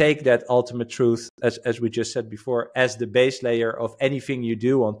if you take that ultimate truth, as we just said before, as the base layer of anything you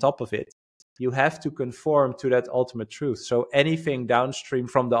do on top of it, you have to conform to that ultimate truth. So anything downstream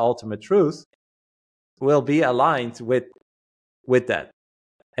from the ultimate truth will be aligned with that.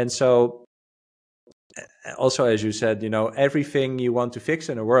 And so also, as you said, you know, everything you want to fix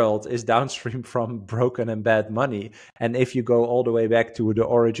in the world is downstream from broken and bad money. And if you go all the way back to the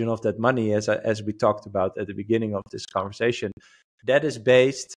origin of that money, as we talked about at the beginning of this conversation, that is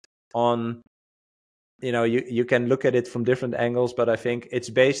based on, you know, you can look at it from different angles, but I think it's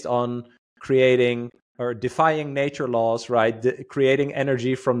based on creating or defying nature laws, right? Creating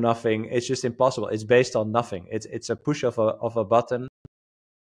energy from nothing. It's just impossible. It's based on nothing. It's a push of a button.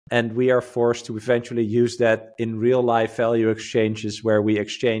 And we are forced to eventually use that in real life value exchanges where we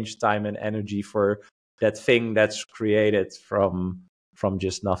exchange time and energy for that thing that's created from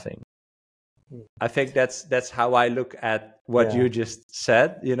just nothing. I think that's how I look at what you just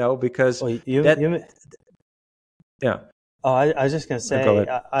said, you know, because yeah. Oh, I was just going to say,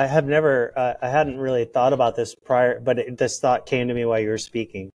 I have never, I hadn't really thought about this prior, but this thought came to me while you were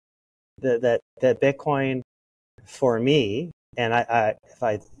speaking. That Bitcoin, for me, and if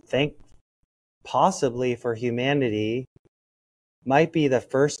I think possibly for humanity, might be the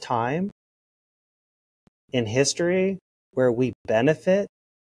first time in history where we benefit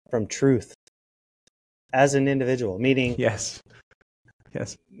from truth as an individual. Meaning, yes.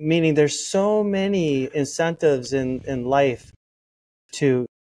 Meaning, there's so many incentives in life to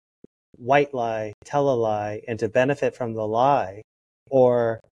white lie, tell a lie, and to benefit from the lie,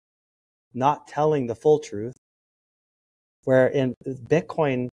 or not telling the full truth. Where in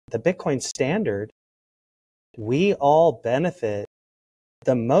Bitcoin, the Bitcoin standard, we all benefit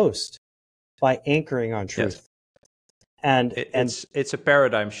the most by anchoring on truth. Yes. And it's a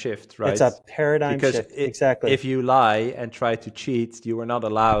paradigm shift, right? It's a paradigm shift, exactly. If you lie and try to cheat, you are not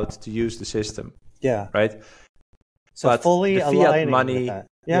allowed to use the system. Yeah. Right? So but fully aligning money, with that.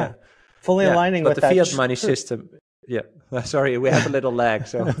 Yeah. Fully aligning with that. But the fiat money system, sorry, we have a little lag,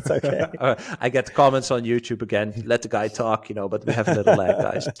 so it's okay. I get comments on YouTube again. Let the guy talk, you know, but we have a little lag,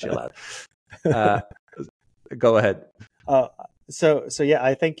 guys. Chill out. Go ahead. So yeah,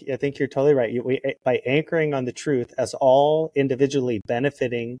 I think you're totally right. By anchoring on the truth as all individually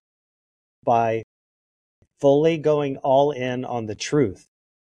benefiting by fully going all in on the truth.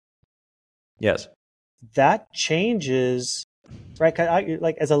 Yes. That changes, right?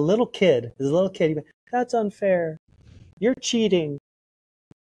 Like as a little kid, that's unfair. You're cheating.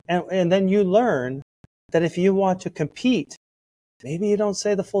 And then you learn that if you want to compete, maybe you don't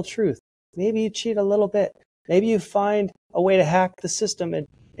say the full truth. Maybe you cheat a little bit. Maybe you find a way to hack the system and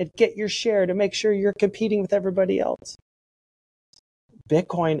get your share to make sure you're competing with everybody else.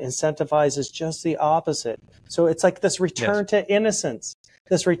 Bitcoin incentivizes just the opposite. So it's like this return to innocence,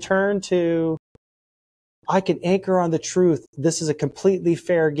 this return to, I can anchor on the truth. This is a completely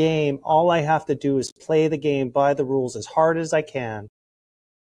fair game. All I have to do is play the game by the rules as hard as I can,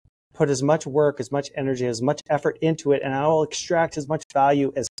 put as much work, as much energy, as much effort into it, and I will extract as much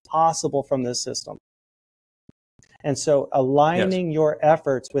value as possible from this system. And so aligning your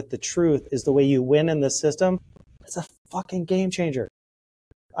efforts with the truth is the way you win in the system. It's a fucking game changer.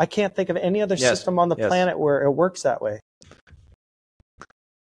 I can't think of any other system on the planet where it works that way.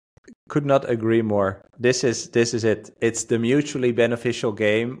 Could not agree more. This is it. It's the mutually beneficial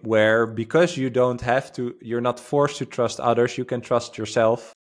game where, because you're not forced to trust others, you can trust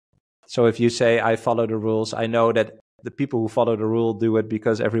yourself. So if you say, I follow the rules, I know that the people who follow the rule do it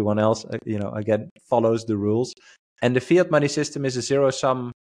because everyone else, again, follows the rules. And the fiat money system is a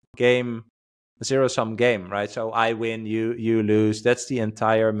zero-sum game, right? So I win, you lose. That's the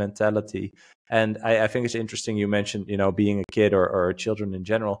entire mentality. And I think it's interesting you mentioned, being a kid or children in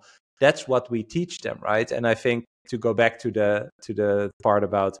general. That's what we teach them, right? And I think, to go back to the part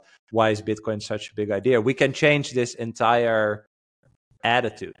about why is Bitcoin such a big idea, we can change this entire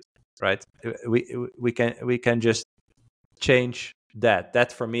attitude, right? We can just change that.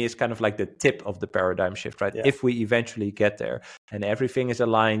 That for me is kind of like the tip of the paradigm shift, right? Yeah. If we eventually get there and everything is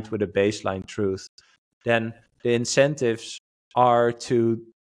aligned with a baseline truth, then the incentives are to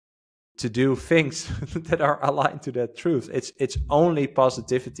do things that are aligned to that truth. It's only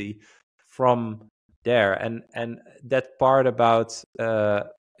positivity from there. And that part about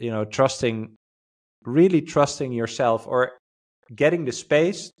really trusting yourself, or getting the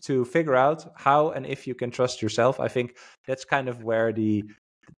space to figure out how and if you can trust yourself, I think that's kind of where the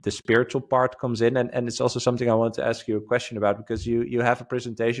spiritual part comes in. And it's also something I want to ask you a question about, because you have a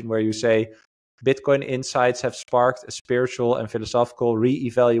presentation where you say Bitcoin insights have sparked a spiritual and philosophical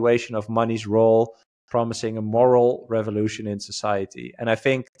re-evaluation of money's role, promising a moral revolution in society. And I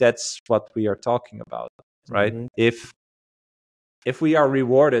think that's what we are talking about, right? Mm-hmm. If we are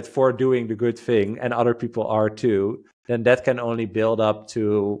rewarded for doing the good thing, and other people are too, then that can only build up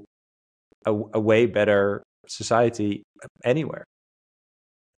to a way better society anywhere.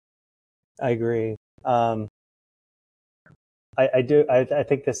 I agree. I do. I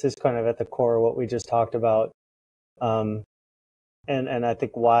think this is kind of at the core of what we just talked about, and I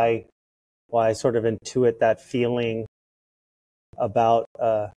think why I sort of intuit that feeling about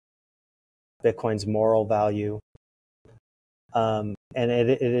Bitcoin's moral value, and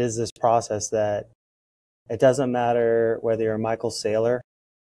it is this process that it doesn't matter whether you're Michael Saylor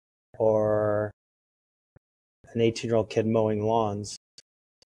or an 18-year-old kid mowing lawns.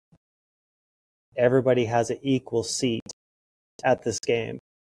 Everybody has an equal seat at this game,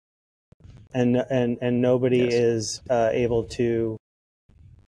 and nobody is able to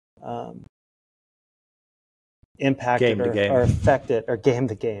impact it or affect it or game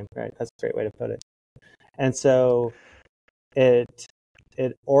the game. Right, that's a great way to put it. And so it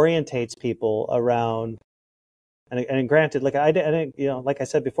orientates people around. And granted, like I didn't, like I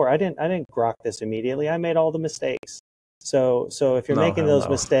said before, I didn't grok this immediately. I made all the mistakes. So if you're making those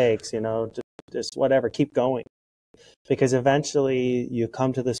mistakes, just whatever, keep going. Because eventually you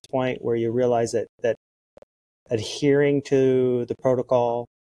come to this point where you realize that adhering to the protocol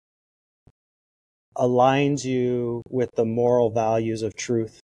aligns you with the moral values of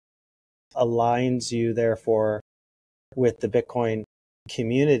truth, aligns you, therefore, with the Bitcoin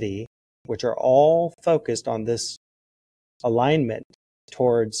community, which are all focused on this alignment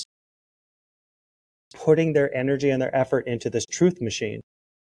towards putting their energy and their effort into this truth machine.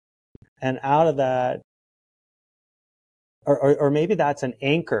 And out of that, or maybe that's an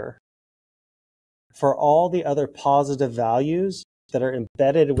anchor for all the other positive values that are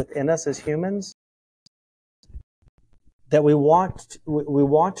embedded within us as humans that we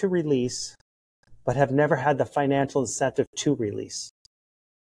want to release, but have never had the financial incentive to release.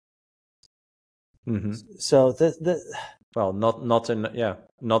 Mm-hmm. So well, not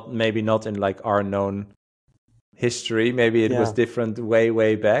in like our known history. Maybe it was different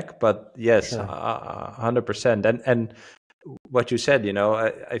way back, but yes, sure. 100%. And what you said,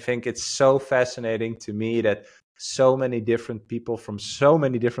 I think it's so fascinating to me that so many different people from so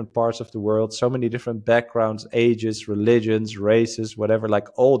many different parts of the world, so many different backgrounds, ages, religions, races, whatever, like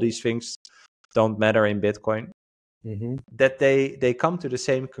all these things don't matter in Bitcoin. Mm-hmm. That they come to the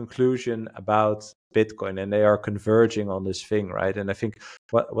same conclusion about Bitcoin, and they are converging on this thing, right? And I think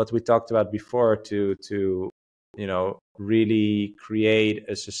what we talked about before to really create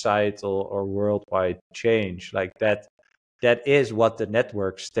a societal or worldwide change like that is what the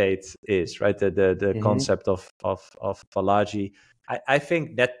network state is, right? The mm-hmm. concept of Balaji. I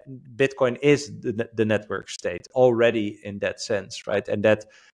think that Bitcoin is the network state already in that sense, right? And that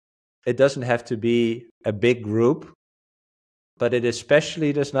it doesn't have to be a big group, but it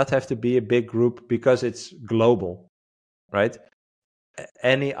especially does not have to be a big group because it's global, right?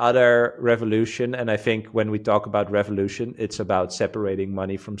 Any other revolution, and I think when we talk about revolution, it's about separating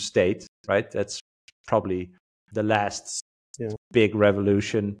money from state, right? That's probably the last big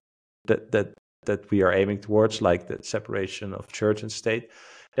revolution that we are aiming towards, like the separation of church and state.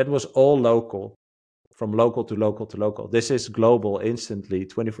 That was all local, from local to local to local. This is global, instantly,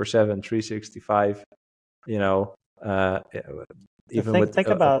 24/7, 365. You know, even with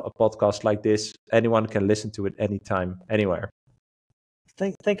a podcast like this, anyone can listen to it anytime, anywhere.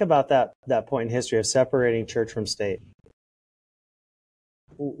 Think about that point in history of separating church from state.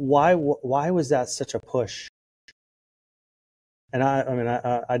 Why was that such a push? And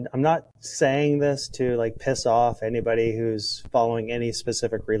I'm not saying this to like piss off anybody who's following any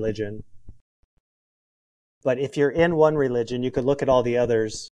specific religion. But if you're in one religion, you could look at all the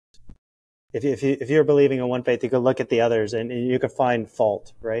others. If you're believing in one faith, you could look at the others and you could find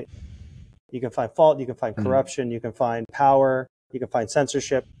fault, right? You can find fault, you can find corruption, you can find power, you can find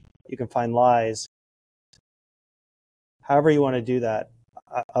censorship, you can find lies. However you want to do that,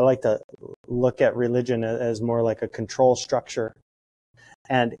 I like to look at religion as more like a control structure.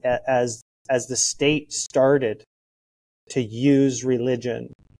 And as the state started to use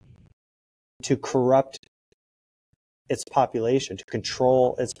religion to corrupt its population, to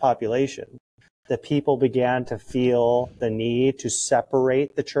control its population, the people began to feel the need to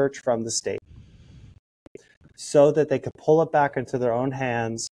separate the church from the state so that they could pull it back into their own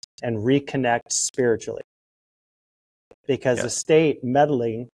hands and reconnect spiritually. Because the state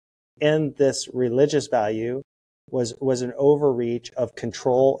meddling in this religious value was an overreach of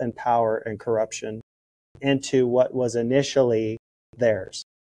control and power and corruption into what was initially theirs.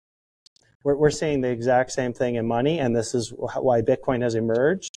 We're seeing the exact same thing in money, and this is why Bitcoin has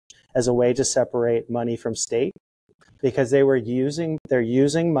emerged as a way to separate money from state, because they're using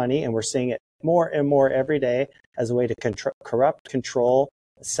money, and we're seeing it more and more every day as a way to corrupt, control,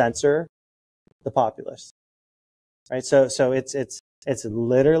 censor the populace. Right? So it's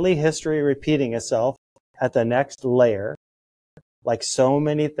literally history repeating itself at the next layer, like so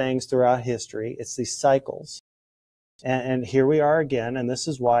many things throughout history. It's these cycles. And here we are again, and this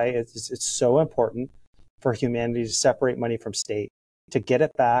is why it's so important for humanity to separate money from state, to get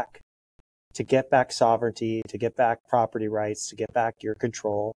it back, to get back sovereignty, to get back property rights, to get back your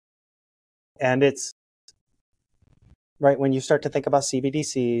control. And it's, right, when you start to think about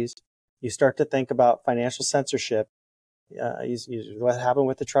CBDCs, you start to think about financial censorship, what happened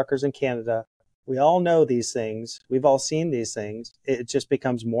with the truckers in Canada. We all know these things. We've all seen these things. It just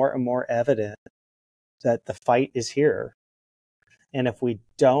becomes more and more evident that the fight is here. And if we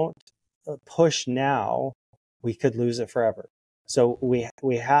don't push now, we could lose it forever. So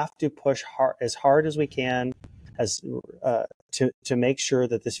we have to push hard as we can to make sure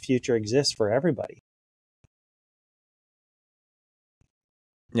that this future exists for everybody.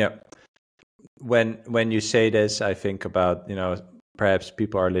 Yeah. When you say this, I think about, perhaps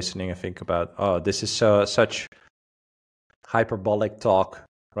people are listening and think about, oh, this is such hyperbolic talk,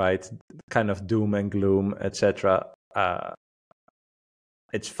 right? Kind of doom and gloom, etc.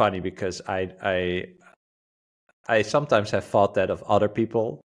 It's funny because I sometimes have thought that of other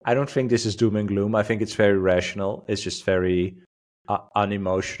people. I don't think this is doom and gloom. I think it's very rational. It's just very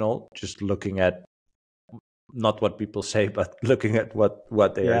unemotional. Just looking at not what people say, but looking at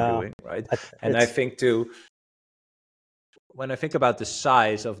what they are doing, right? And I think too, when I think about the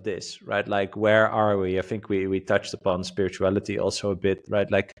size of this, right? Like, where are we? I think we touched upon spirituality also a bit, right?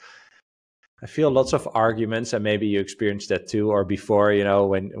 Like, I feel lots of arguments, and maybe you experienced that too, or before,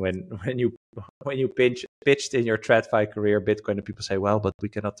 when you pitched in your TradFi career Bitcoin, and people say, well, but we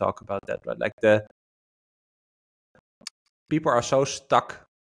cannot talk about that, right? Like, the people are so stuck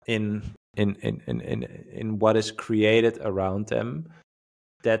in what is created around them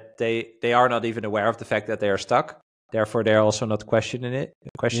that they are not even aware of the fact that they are stuck. Therefore, they're also not questioning it.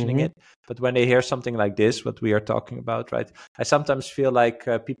 But when they hear something like this, what we are talking about, right? I sometimes feel like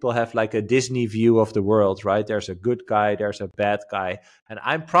people have like a Disney view of the world, right? There's a good guy, there's a bad guy, and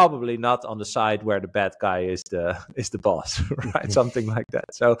I'm probably not on the side where the bad guy is the boss, right? Something like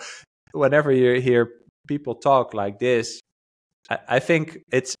that. So whenever you hear people talk like this, I think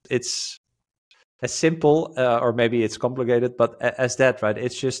it's as simple, or maybe it's complicated, but as that, right?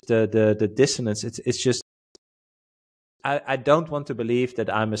 It's just the dissonance. It's just. I don't want to believe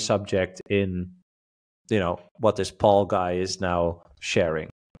that I'm a subject in, what this Paul guy is now sharing,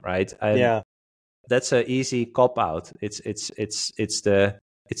 right? That's an easy cop out. It's the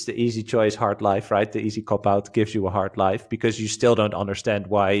easy choice, hard life, right? The easy cop out gives you a hard life because you still don't understand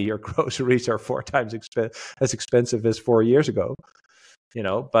why your groceries are 4 times as expensive as 4 years ago,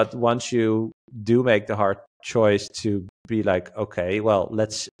 But once you do make the hard choice to be like, okay, well,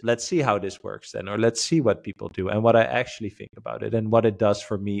 let's see how this works then, or let's see what people do and what I actually think about it and what it does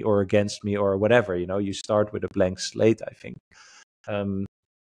for me or against me or whatever. You start with a blank slate, I think.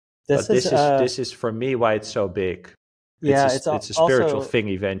 This is for me why it's so big. Yeah, it's a spiritual thing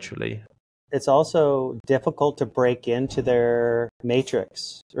eventually. It's also difficult to break into their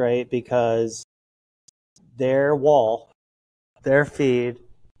matrix, right? Because their wall, their feed.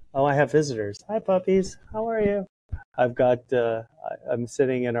 Oh, I have visitors. Hi, puppies. How are you? I've got. I'm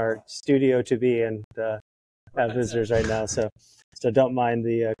sitting in our studio to be, and have visitors right now. So don't mind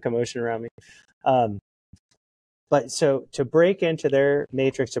the commotion around me. But so to break into their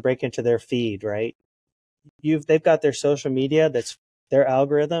matrix, to break into their feed, right? They've got their social media, that's their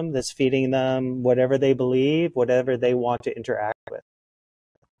algorithm that's feeding them whatever they believe, whatever they want to interact with.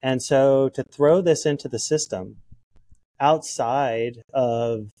 And so to throw this into the system outside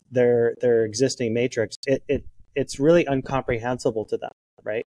of their existing matrix, it's really incomprehensible to them,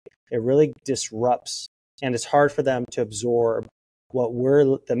 right? It really disrupts, and it's hard for them to absorb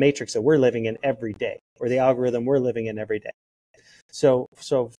the matrix that we're living in every day, or the algorithm we're living in every day. So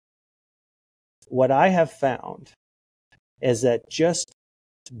what I have found is that just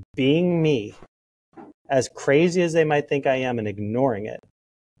being me, as crazy as they might think I am, and ignoring it,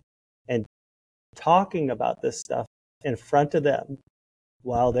 and talking about this stuff in front of them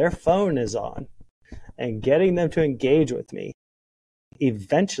while their phone is on, and getting them to engage with me,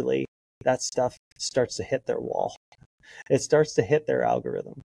 eventually that stuff starts to hit their wall. It starts to hit their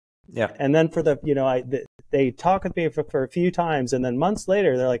algorithm. Yeah. And then they talk with me for a few times, and then months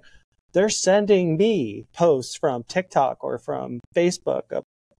later, they're sending me posts from TikTok or from Facebook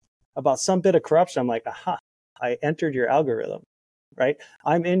about some bit of corruption. I'm like, aha, I entered your algorithm, right?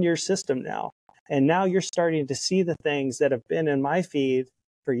 I'm in your system now. And now you're starting to see the things that have been in my feed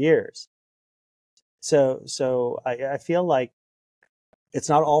for years. So I feel like it's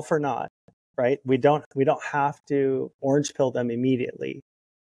not all for naught, right? We don't have to orange pill them immediately,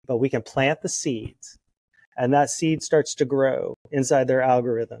 but we can plant the seeds, and that seed starts to grow inside their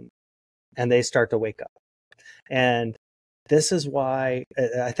algorithm, and they start to wake up. And this is why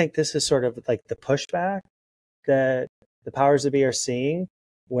I think this is sort of like the pushback that the powers that be are seeing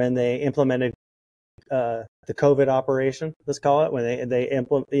when they implemented the COVID operation, let's call it, when they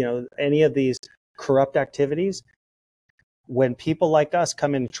implement, any of these corrupt activities. When people like us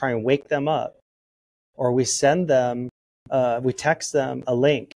come in and try and wake them up, or we send them, we text them a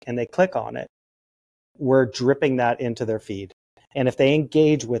link and they click on it, we're dripping that into their feed. And if they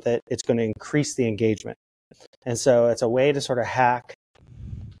engage with it, it's going to increase the engagement. And so it's a way to sort of hack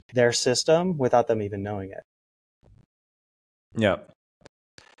their system without them even knowing it. Yeah.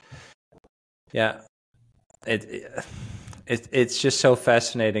 Yeah. It's just so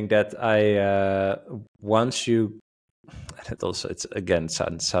fascinating that once you, it also, it's again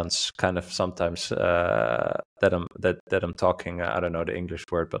sounds kind of sometimes that I'm talking, I don't know the English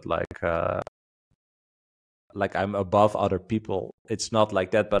word, but like I'm above other people. It's not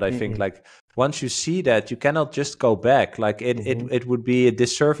like that, but I think like once you see that, you cannot just go back. Like it would be a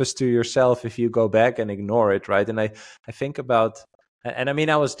disservice to yourself if you go back and ignore it, right? And I think about, and I mean,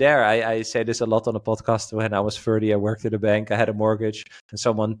 I was there. I say this a lot on the podcast. When I was 30, I worked at a bank. I had a mortgage, and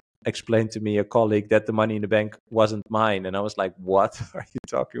someone explained to me, a colleague, that the money in the bank wasn't mine. And I was like, what are you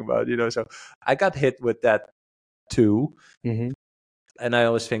talking about? So I got hit with that too. And I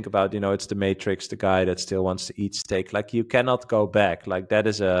always think about, it's the Matrix, the guy that still wants to eat steak. Like, you cannot go back. Like, that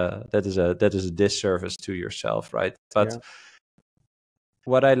is a disservice to yourself, right? But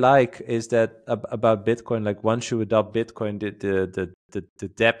what I like is that about Bitcoin, like once you adopt Bitcoin, the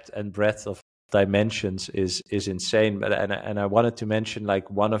depth and breadth of dimensions is insane. But and I wanted to mention like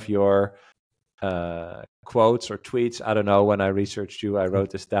one of your quotes or tweets. I don't know, when I researched you, I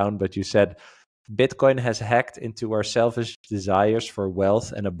wrote this down, but you said, Bitcoin has hacked into our selfish desires for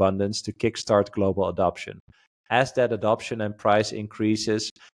wealth and abundance to kickstart global adoption. As that adoption and price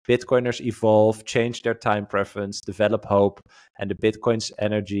increases, Bitcoiners evolve, change their time preference, develop hope, and the Bitcoiners'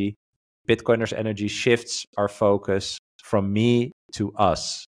 energy shifts our focus from me to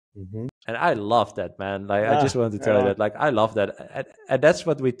us. And I love that, man. Like, I just wanted to tell you that, like, I love that. And that's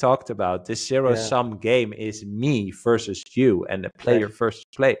what we talked about. This zero-sum game is me versus you, and the player versus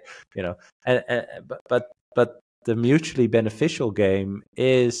play, but the mutually beneficial game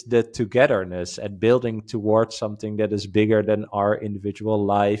is the togetherness and building towards something that is bigger than our individual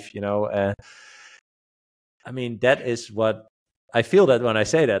life, I mean, that is what I feel, that when I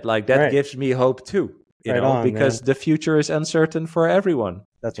say that, like, that gives me hope too, because the future is uncertain for everyone.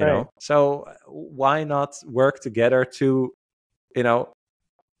 That's right. So why not work together to,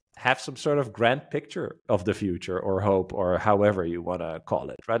 have some sort of grand picture of the future, or hope, or however you want to call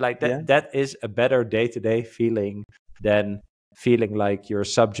it, right? Like that is a better day-to-day feeling than feeling like you're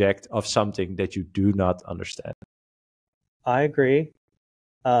subject of something that you do not understand. I agree.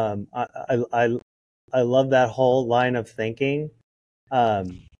 I I love that whole line of thinking.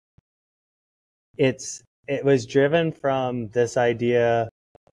 It was driven from this idea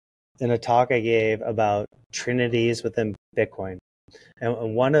in a talk I gave about trinities within Bitcoin.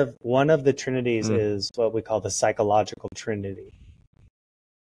 And one of the trinities is what we call the psychological trinity.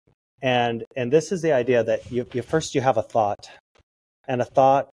 And this is the idea that you first you have a thought, and a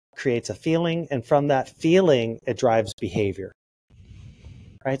thought creates a feeling, and from that feeling it drives behavior.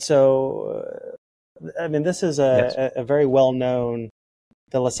 Right? So I mean, this is a very well-known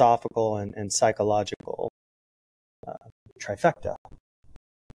philosophical and psychological trifecta.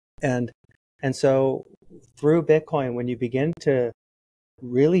 And so through Bitcoin, when you begin to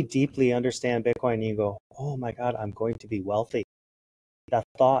really deeply understand Bitcoin, you go, oh my God, I'm going to be wealthy. That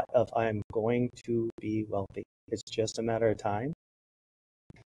thought of I'm going to be wealthy, it's just a matter of time,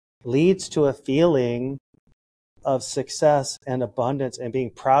 leads to a feeling of success and abundance and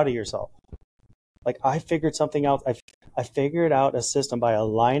being proud of yourself. Like, I figured something out. I figured out a system by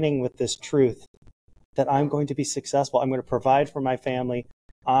aligning with this truth that I'm going to be successful. I'm going to provide for my family.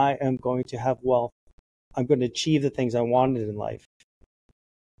 I am going to have wealth. I'm going to achieve the things I wanted in life.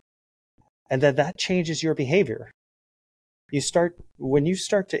 And then that changes your behavior. When you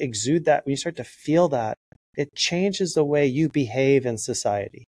start to exude that, when you start to feel that, it changes the way you behave in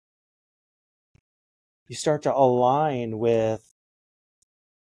society. You start to align with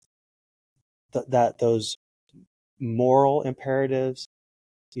those moral imperatives.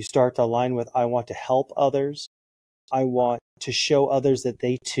 You start to align with, I want to help others. I want to show others that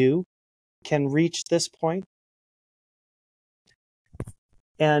they too can reach this point.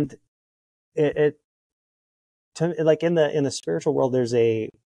 And like in the spiritual world, or the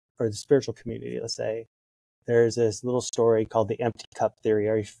spiritual community, let's say, there's this little story called the empty cup theory.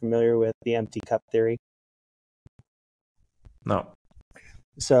 Are you familiar with the empty cup theory? No.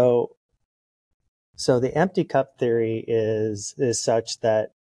 So the empty cup theory is such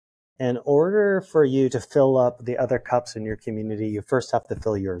that in order for you to fill up the other cups in your community, you first have to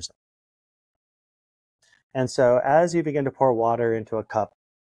fill yours up. And so as you begin to pour water into a cup,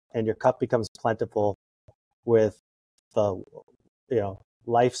 and your cup becomes plentiful with the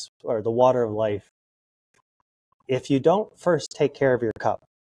life's, or the water of life, if you don't first take care of your cup,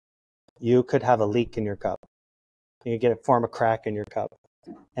 you could have a leak in your cup. You could form a crack in your cup,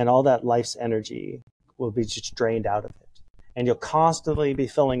 and all that life's energy will be just drained out of it. And you'll constantly be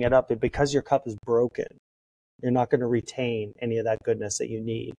filling it up, but because your cup is broken, you're not going to retain any of that goodness that you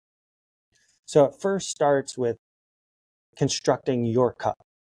need. So it first starts with constructing your cup.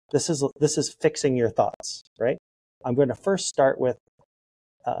 This is fixing your thoughts, right? I'm going to first start with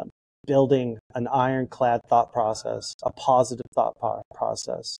building an ironclad thought process, a positive thought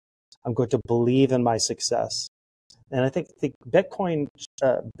process. I'm going to believe in my success. And I think Bitcoin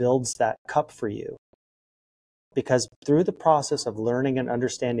builds that cup for you, because through the process of learning and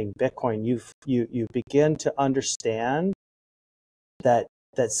understanding Bitcoin, you begin to understand that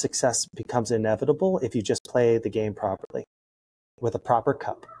success becomes inevitable if you just play the game properly, with a proper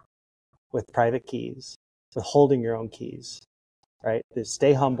cup, with private keys, with holding your own keys, right?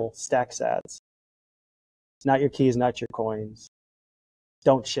 Stay humble, stack sats. It's not your keys, not your coins.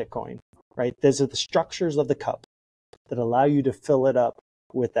 Don't shitcoin, right? These are the structures of the cup that allow you to fill it up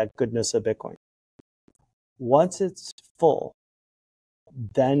with that goodness of Bitcoin. Once it's full,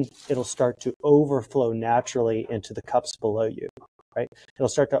 then it'll start to overflow naturally into the cups below you, right? It'll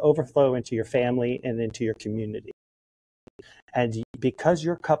start to overflow into your family and into your community. And because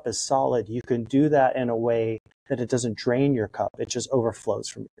your cup is solid, you can do that in a way that it doesn't drain your cup. It just overflows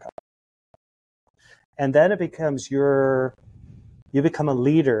from your cup. And then it becomes you become a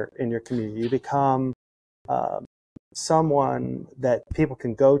leader in your community. You become someone that people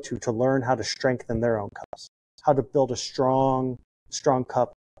can go to learn how to strengthen their own cups, how to build a strong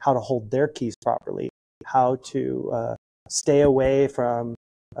cup, how to hold their keys properly, how to stay away from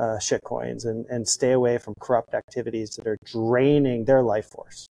shitcoins and stay away from corrupt activities that are draining their life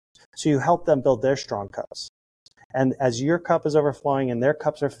force. So you help them build their strong cups. And as your cup is overflowing and their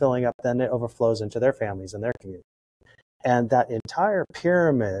cups are filling up, then it overflows into their families and their community. And that entire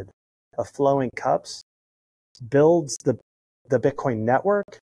pyramid of flowing cups builds the Bitcoin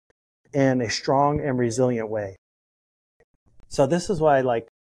network in a strong and resilient way. So this is why I like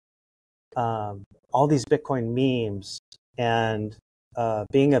all these Bitcoin memes, and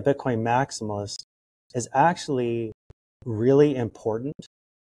being a Bitcoin maximalist is actually really important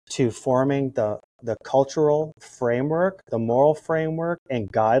to forming the cultural framework, the moral framework,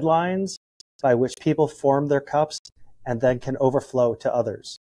 and guidelines by which people form their cups and then can overflow to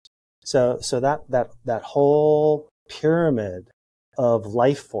others. So that whole pyramid of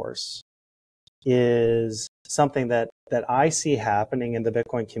life force is something that I see happening in the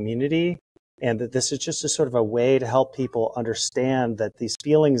Bitcoin community, and that this is just a sort of a way to help people understand that these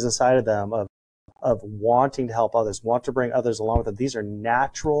feelings inside of them of wanting to help others, want to bring others along with them, these are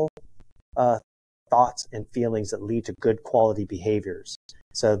natural thoughts and feelings that lead to good quality behaviors.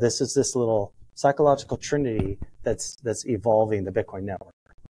 So this is this little psychological trinity that's evolving the Bitcoin network.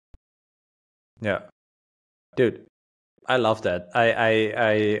 Yeah, dude, I love that.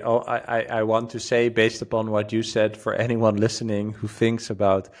 I want to say, based upon what you said, for anyone listening who thinks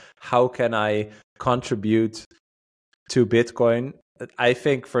about how can I contribute to Bitcoin, I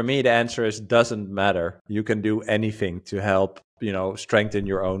think for me the answer is doesn't matter. You can do anything to help, strengthen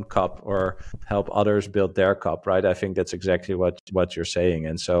your own cup or help others build their cup, right? I think that's exactly what you're saying.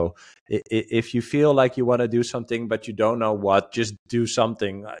 And so if you feel like you want to do something but you don't know what, just do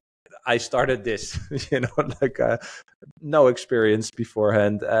something. I started this, no experience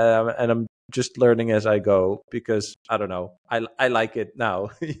beforehand, and I'm just learning as I go because I don't know. I like it now,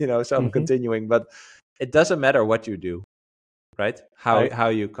 so I'm continuing. But it doesn't matter what you do, right? How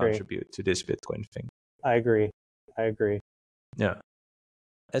you contribute to this Bitcoin thing. I agree. Yeah.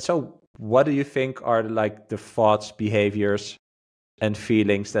 And so, what do you think are like the thoughts, behaviors, and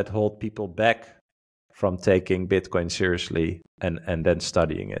feelings that hold people back from taking Bitcoin seriously and then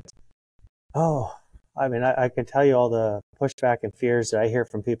studying it? Oh, I mean, I can tell you all the pushback and fears that I hear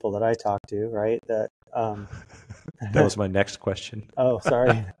from people that I talk to, right? That that was my next question. Oh,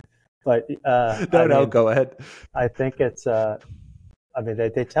 sorry. But no, go ahead. I think it's I mean,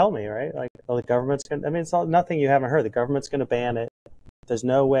 they tell me, right? Like, well, the government's going to, I mean, it's nothing you haven't heard. The government's going to ban it. There's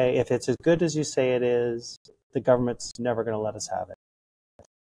no way, if it's as good as you say it is, the government's never going to let us have it.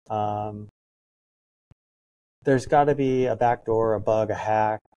 There's got to be a backdoor, a bug, a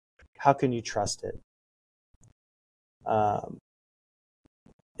hack. How can you trust it?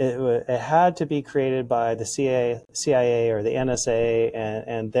 It had to be created by the CIA or the NSA,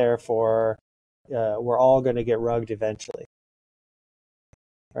 and therefore we're all going to get rugged eventually.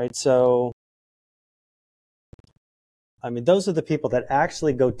 Right? So, I mean, those are the people that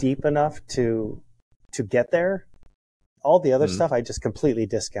actually go deep enough to get there. All the other stuff I just completely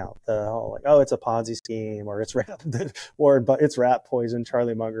discount. The whole it's a Ponzi scheme, or it's it's rat poison,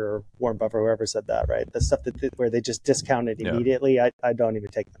 Charlie Munger or Warren Buffett, whoever said that, right? The stuff where they just discount it immediately. I don't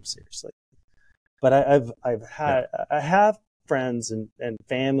even take them seriously. But I have friends and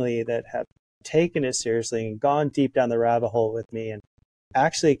family that have taken it seriously and gone deep down the rabbit hole with me and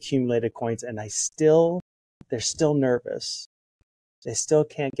actually accumulated coins, and they're still nervous. They still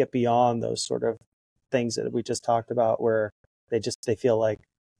can't get beyond those sort of things that we just talked about, where they feel like,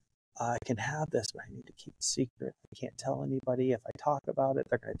 I can have this, but I need to keep it secret. I can't tell anybody. If I talk about it,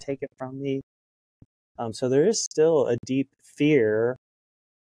 they're going to take it from me. So there is still a deep fear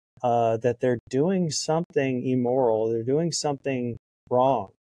that they're doing something immoral. They're doing something wrong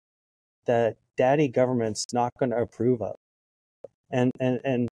that daddy government's not going to approve of. And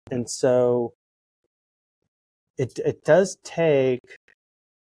so it does take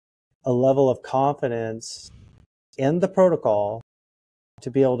a level of confidence in the protocol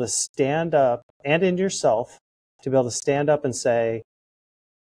to be able to stand up, and in yourself to be able to stand up and say,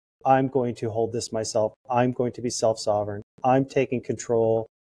 I'm going to hold this myself. I'm going to be self-sovereign. I'm taking control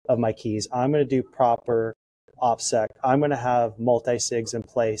of my keys. I'm going to do proper OPSEC. I'm going to have multi-sigs in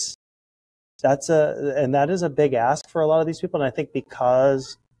place. And that is a big ask for a lot of these people. And I think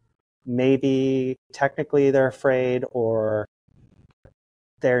because maybe technically they're afraid, or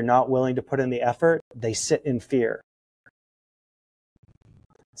they're not willing to put in the effort, they sit in fear.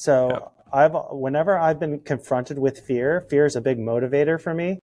 So whenever I've been confronted with fear is a big motivator for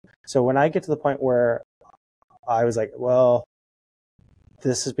me. So when I get to the point where I was like, well,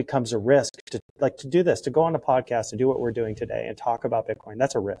 becomes a risk to do this, to go on a podcast and do what we're doing today and talk about Bitcoin,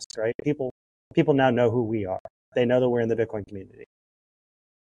 that's a risk, right? People now know who we are. They know that we're in the Bitcoin community.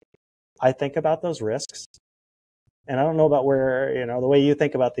 I think about those risks. And I don't know about the way you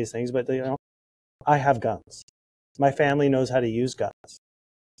think about these things, but I have guns. My family knows how to use guns.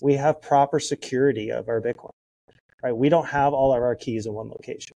 We have proper security of our Bitcoin, right? We don't have all of our keys in one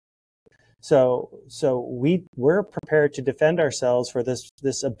location. So we're prepared to defend ourselves for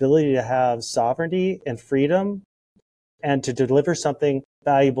this ability to have sovereignty and freedom and to deliver something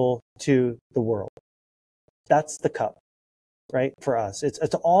valuable to the world. That's the cup, right? For us, it's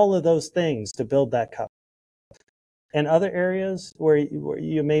all of those things to build that cup. And other areas where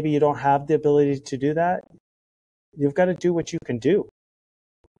you maybe you don't have the ability to do that, you've got to do what you can do.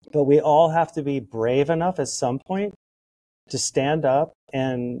 But we all have to be brave enough at some point to stand up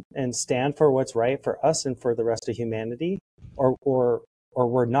and stand for what's right for us and for the rest of humanity, or or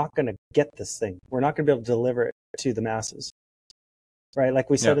we're not going to get this thing. We're not going to be able to deliver it to the masses, right? Like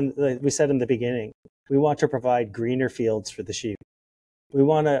we said, we said in the beginning, we want to provide greener fields for the sheep. We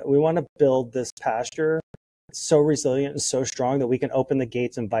want to build this pasture so resilient and so strong that we can open the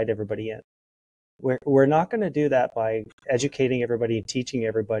gates and invite everybody in. We're not going to do that by educating everybody and teaching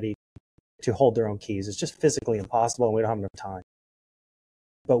everybody to hold their own keys. It's just physically impossible, and we don't have enough time.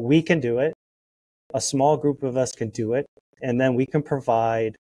 But we can do it. A small group of us can do it, and then we can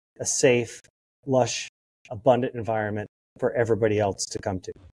provide a safe, lush, abundant environment for everybody else to come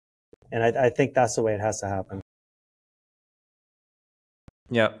to. And I think that's the way it has to happen.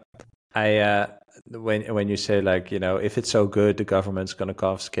 Yeah. When you say, like, you know, if it's so good, the government's going to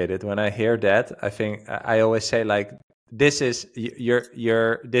confiscate it. When I hear that, I think I always say, like, this is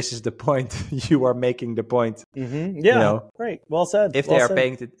this is the point. You are making the point. Mm-hmm. Yeah, you know, right. Well said. If well they are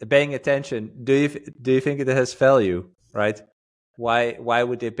said. paying attention, do you think it has value, right? Why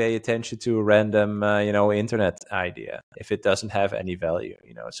would they pay attention to a random internet idea if it doesn't have any value?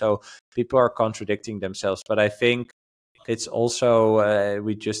 You know, so people are contradicting themselves. But I think it's also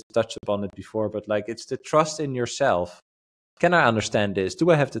we just touched upon it before, but like, it's the trust in yourself. Can I understand this? Do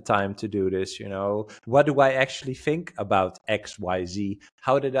I have the time to do this? You know, what do I actually think about X, Y, Z?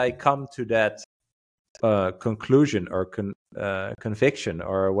 How did I come to that conclusion or conviction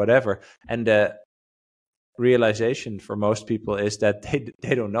or whatever? And the realization for most people is that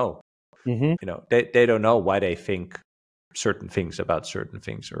they don't know. Mm-hmm. You know, they don't know why they think certain things about certain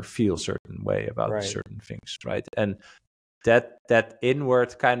things or feel certain way about certain things, right? And that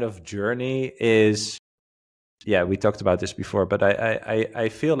inward kind of journey is, yeah, we talked about this before, but I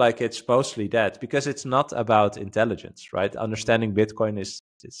feel like it's mostly that, because it's not about intelligence, right? Understanding Bitcoin it's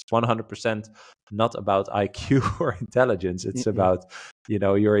 100% not about IQ or intelligence. It's about, you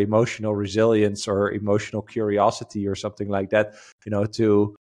know, your emotional resilience or emotional curiosity or something like that, you know,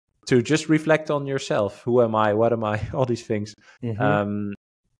 to just reflect on yourself. Who am I? What am I? All these things. Mm-hmm.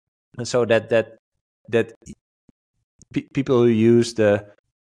 And so that people who use the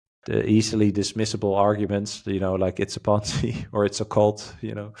easily dismissible arguments, you know, like it's a Ponzi or it's a cult,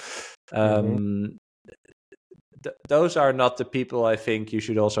 you know, those are not the people I think you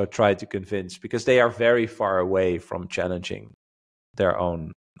should also try to convince, because they are very far away from challenging their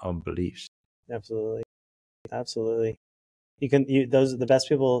own beliefs. Absolutely. Those are the best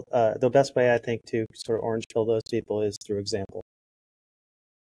people. The best way, I think, to sort of orange pill those people is through example.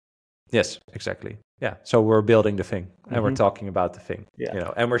 Yes, exactly. Yeah. So we're building the thing and we're talking about the thing, you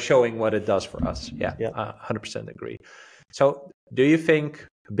know, and we're showing what it does for us. Yeah. 100% agree. So do you think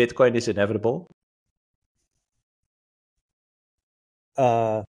Bitcoin is inevitable?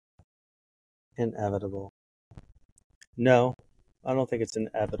 Inevitable. No, I don't think it's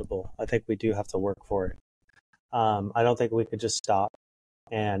inevitable. I think we do have to work for it. I don't think we could just stop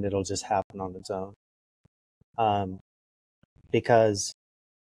and it'll just happen on its own. Because,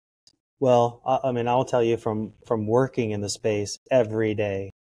 well, I mean, I'll tell you from working in the space every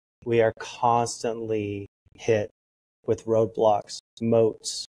day, we are constantly hit with roadblocks,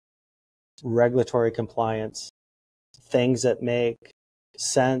 moats, regulatory compliance, things that make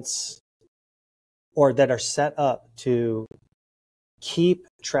sense or that are set up to keep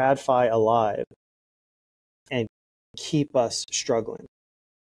TradFi alive and keep us struggling.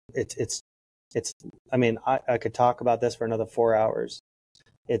 It's I mean, I could talk about this for another 4 hours.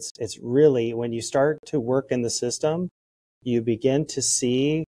 It's really, when you start to work in the system, you begin to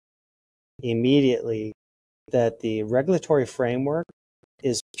see immediately that the regulatory framework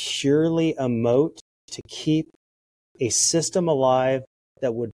is purely a moat to keep a system alive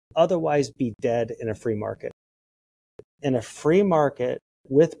that would otherwise be dead in a free market. In a free market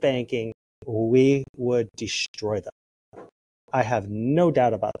with banking, we would destroy them. I have no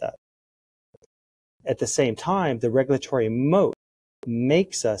doubt about that. At the same time, the regulatory moat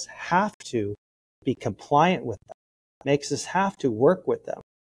makes us have to be compliant with them, makes us have to work with them.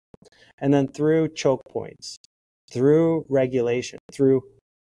 And then through choke points, through regulation, through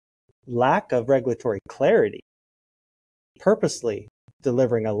lack of regulatory clarity, purposely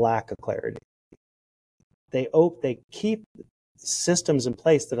delivering a lack of clarity, they keep systems in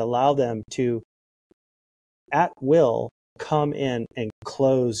place that allow them to, at will, come in and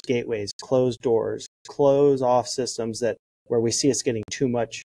close gateways, close doors, close off systems where we see it's getting too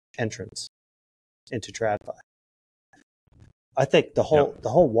much entrance into TradFi. I think the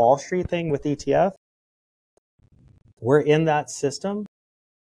whole Wall Street thing with ETF, we're in that system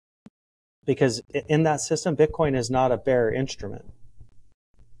because in that system, Bitcoin is not a bearer instrument.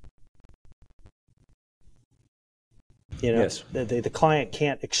 You know, yes. The client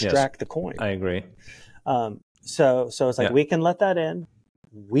can't extract the coin. I agree. So it's like we can let that in.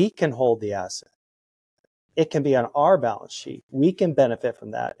 we can hold the asset. It can be on our balance sheet. We can benefit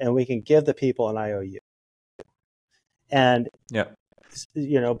from that, and we can give the people an IOU. And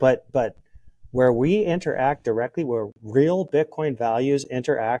but where we interact directly, where real Bitcoin values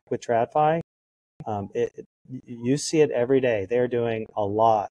interact with TradFi, you see it every day. They're doing a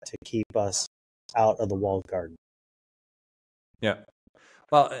lot to keep us out of the walled garden. Yeah.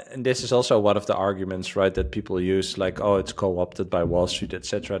 Well, and this is also one of the arguments, right, that people use, like, oh, it's co-opted by Wall Street,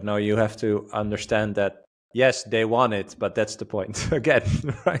 etc. No, you have to understand that, yes, they want it, but that's the point again,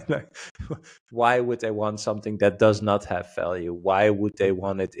 right? Like, why would they want something that does not have value? Why would they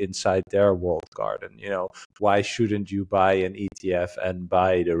want it inside their walled garden? You know, why shouldn't you buy an ETF and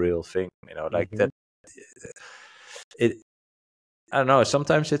buy the real thing? You know, like that. I don't know.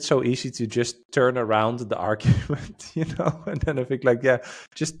 Sometimes it's so easy to just turn around the argument, you know, and then I think, like, yeah,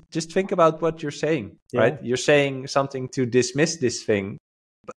 just think about what you're saying, right? You're saying something to dismiss this thing,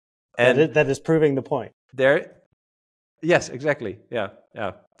 and that is proving the point. Yes, exactly. Yeah,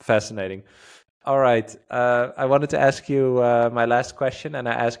 fascinating. All right, I wanted to ask you my last question, and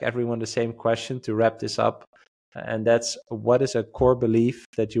I ask everyone the same question to wrap this up, and that's, what is a core belief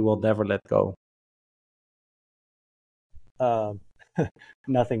that you will never let go?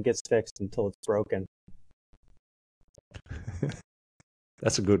 Nothing gets fixed until it's broken.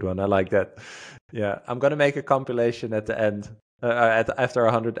 That's a good one. I like that. Yeah, I'm going to make a compilation at the end. After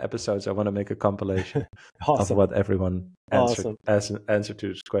 100 episodes, I want to make a compilation of what everyone answered as an answer to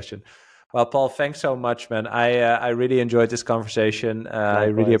this question. Well, Paul, thanks so much, man. I really enjoyed this conversation. I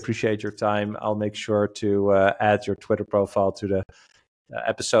really appreciate your time. I'll make sure to add your Twitter profile to the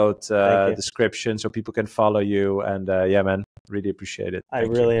episode description so people can follow you. And yeah, man, really appreciate it. I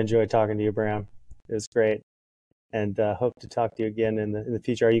really enjoyed talking to you, Bram. It was great. And hope to talk to you again in the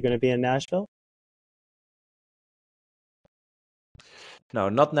future. Are you going to be in Nashville? No,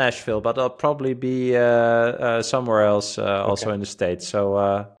 not Nashville, but I'll probably be somewhere else, also in the States.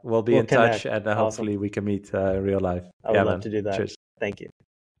 So we'll be in touch, and hopefully we can meet in real life. I would love to do that. Cheers. Thank you.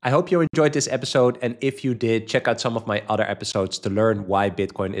 I hope you enjoyed this episode, and if you did, check out some of my other episodes to learn why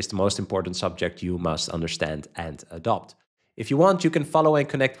Bitcoin is the most important subject you must understand and adopt. If you want, you can follow and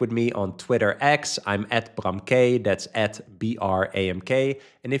connect with me on Twitter X. I'm at BramK, that's at BRAMK.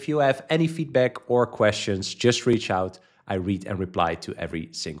 And if you have any feedback or questions, just reach out. I read and reply to every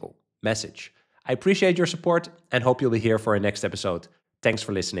single message. I appreciate your support and hope you'll be here for our next episode. Thanks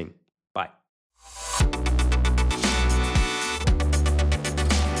for listening. Bye.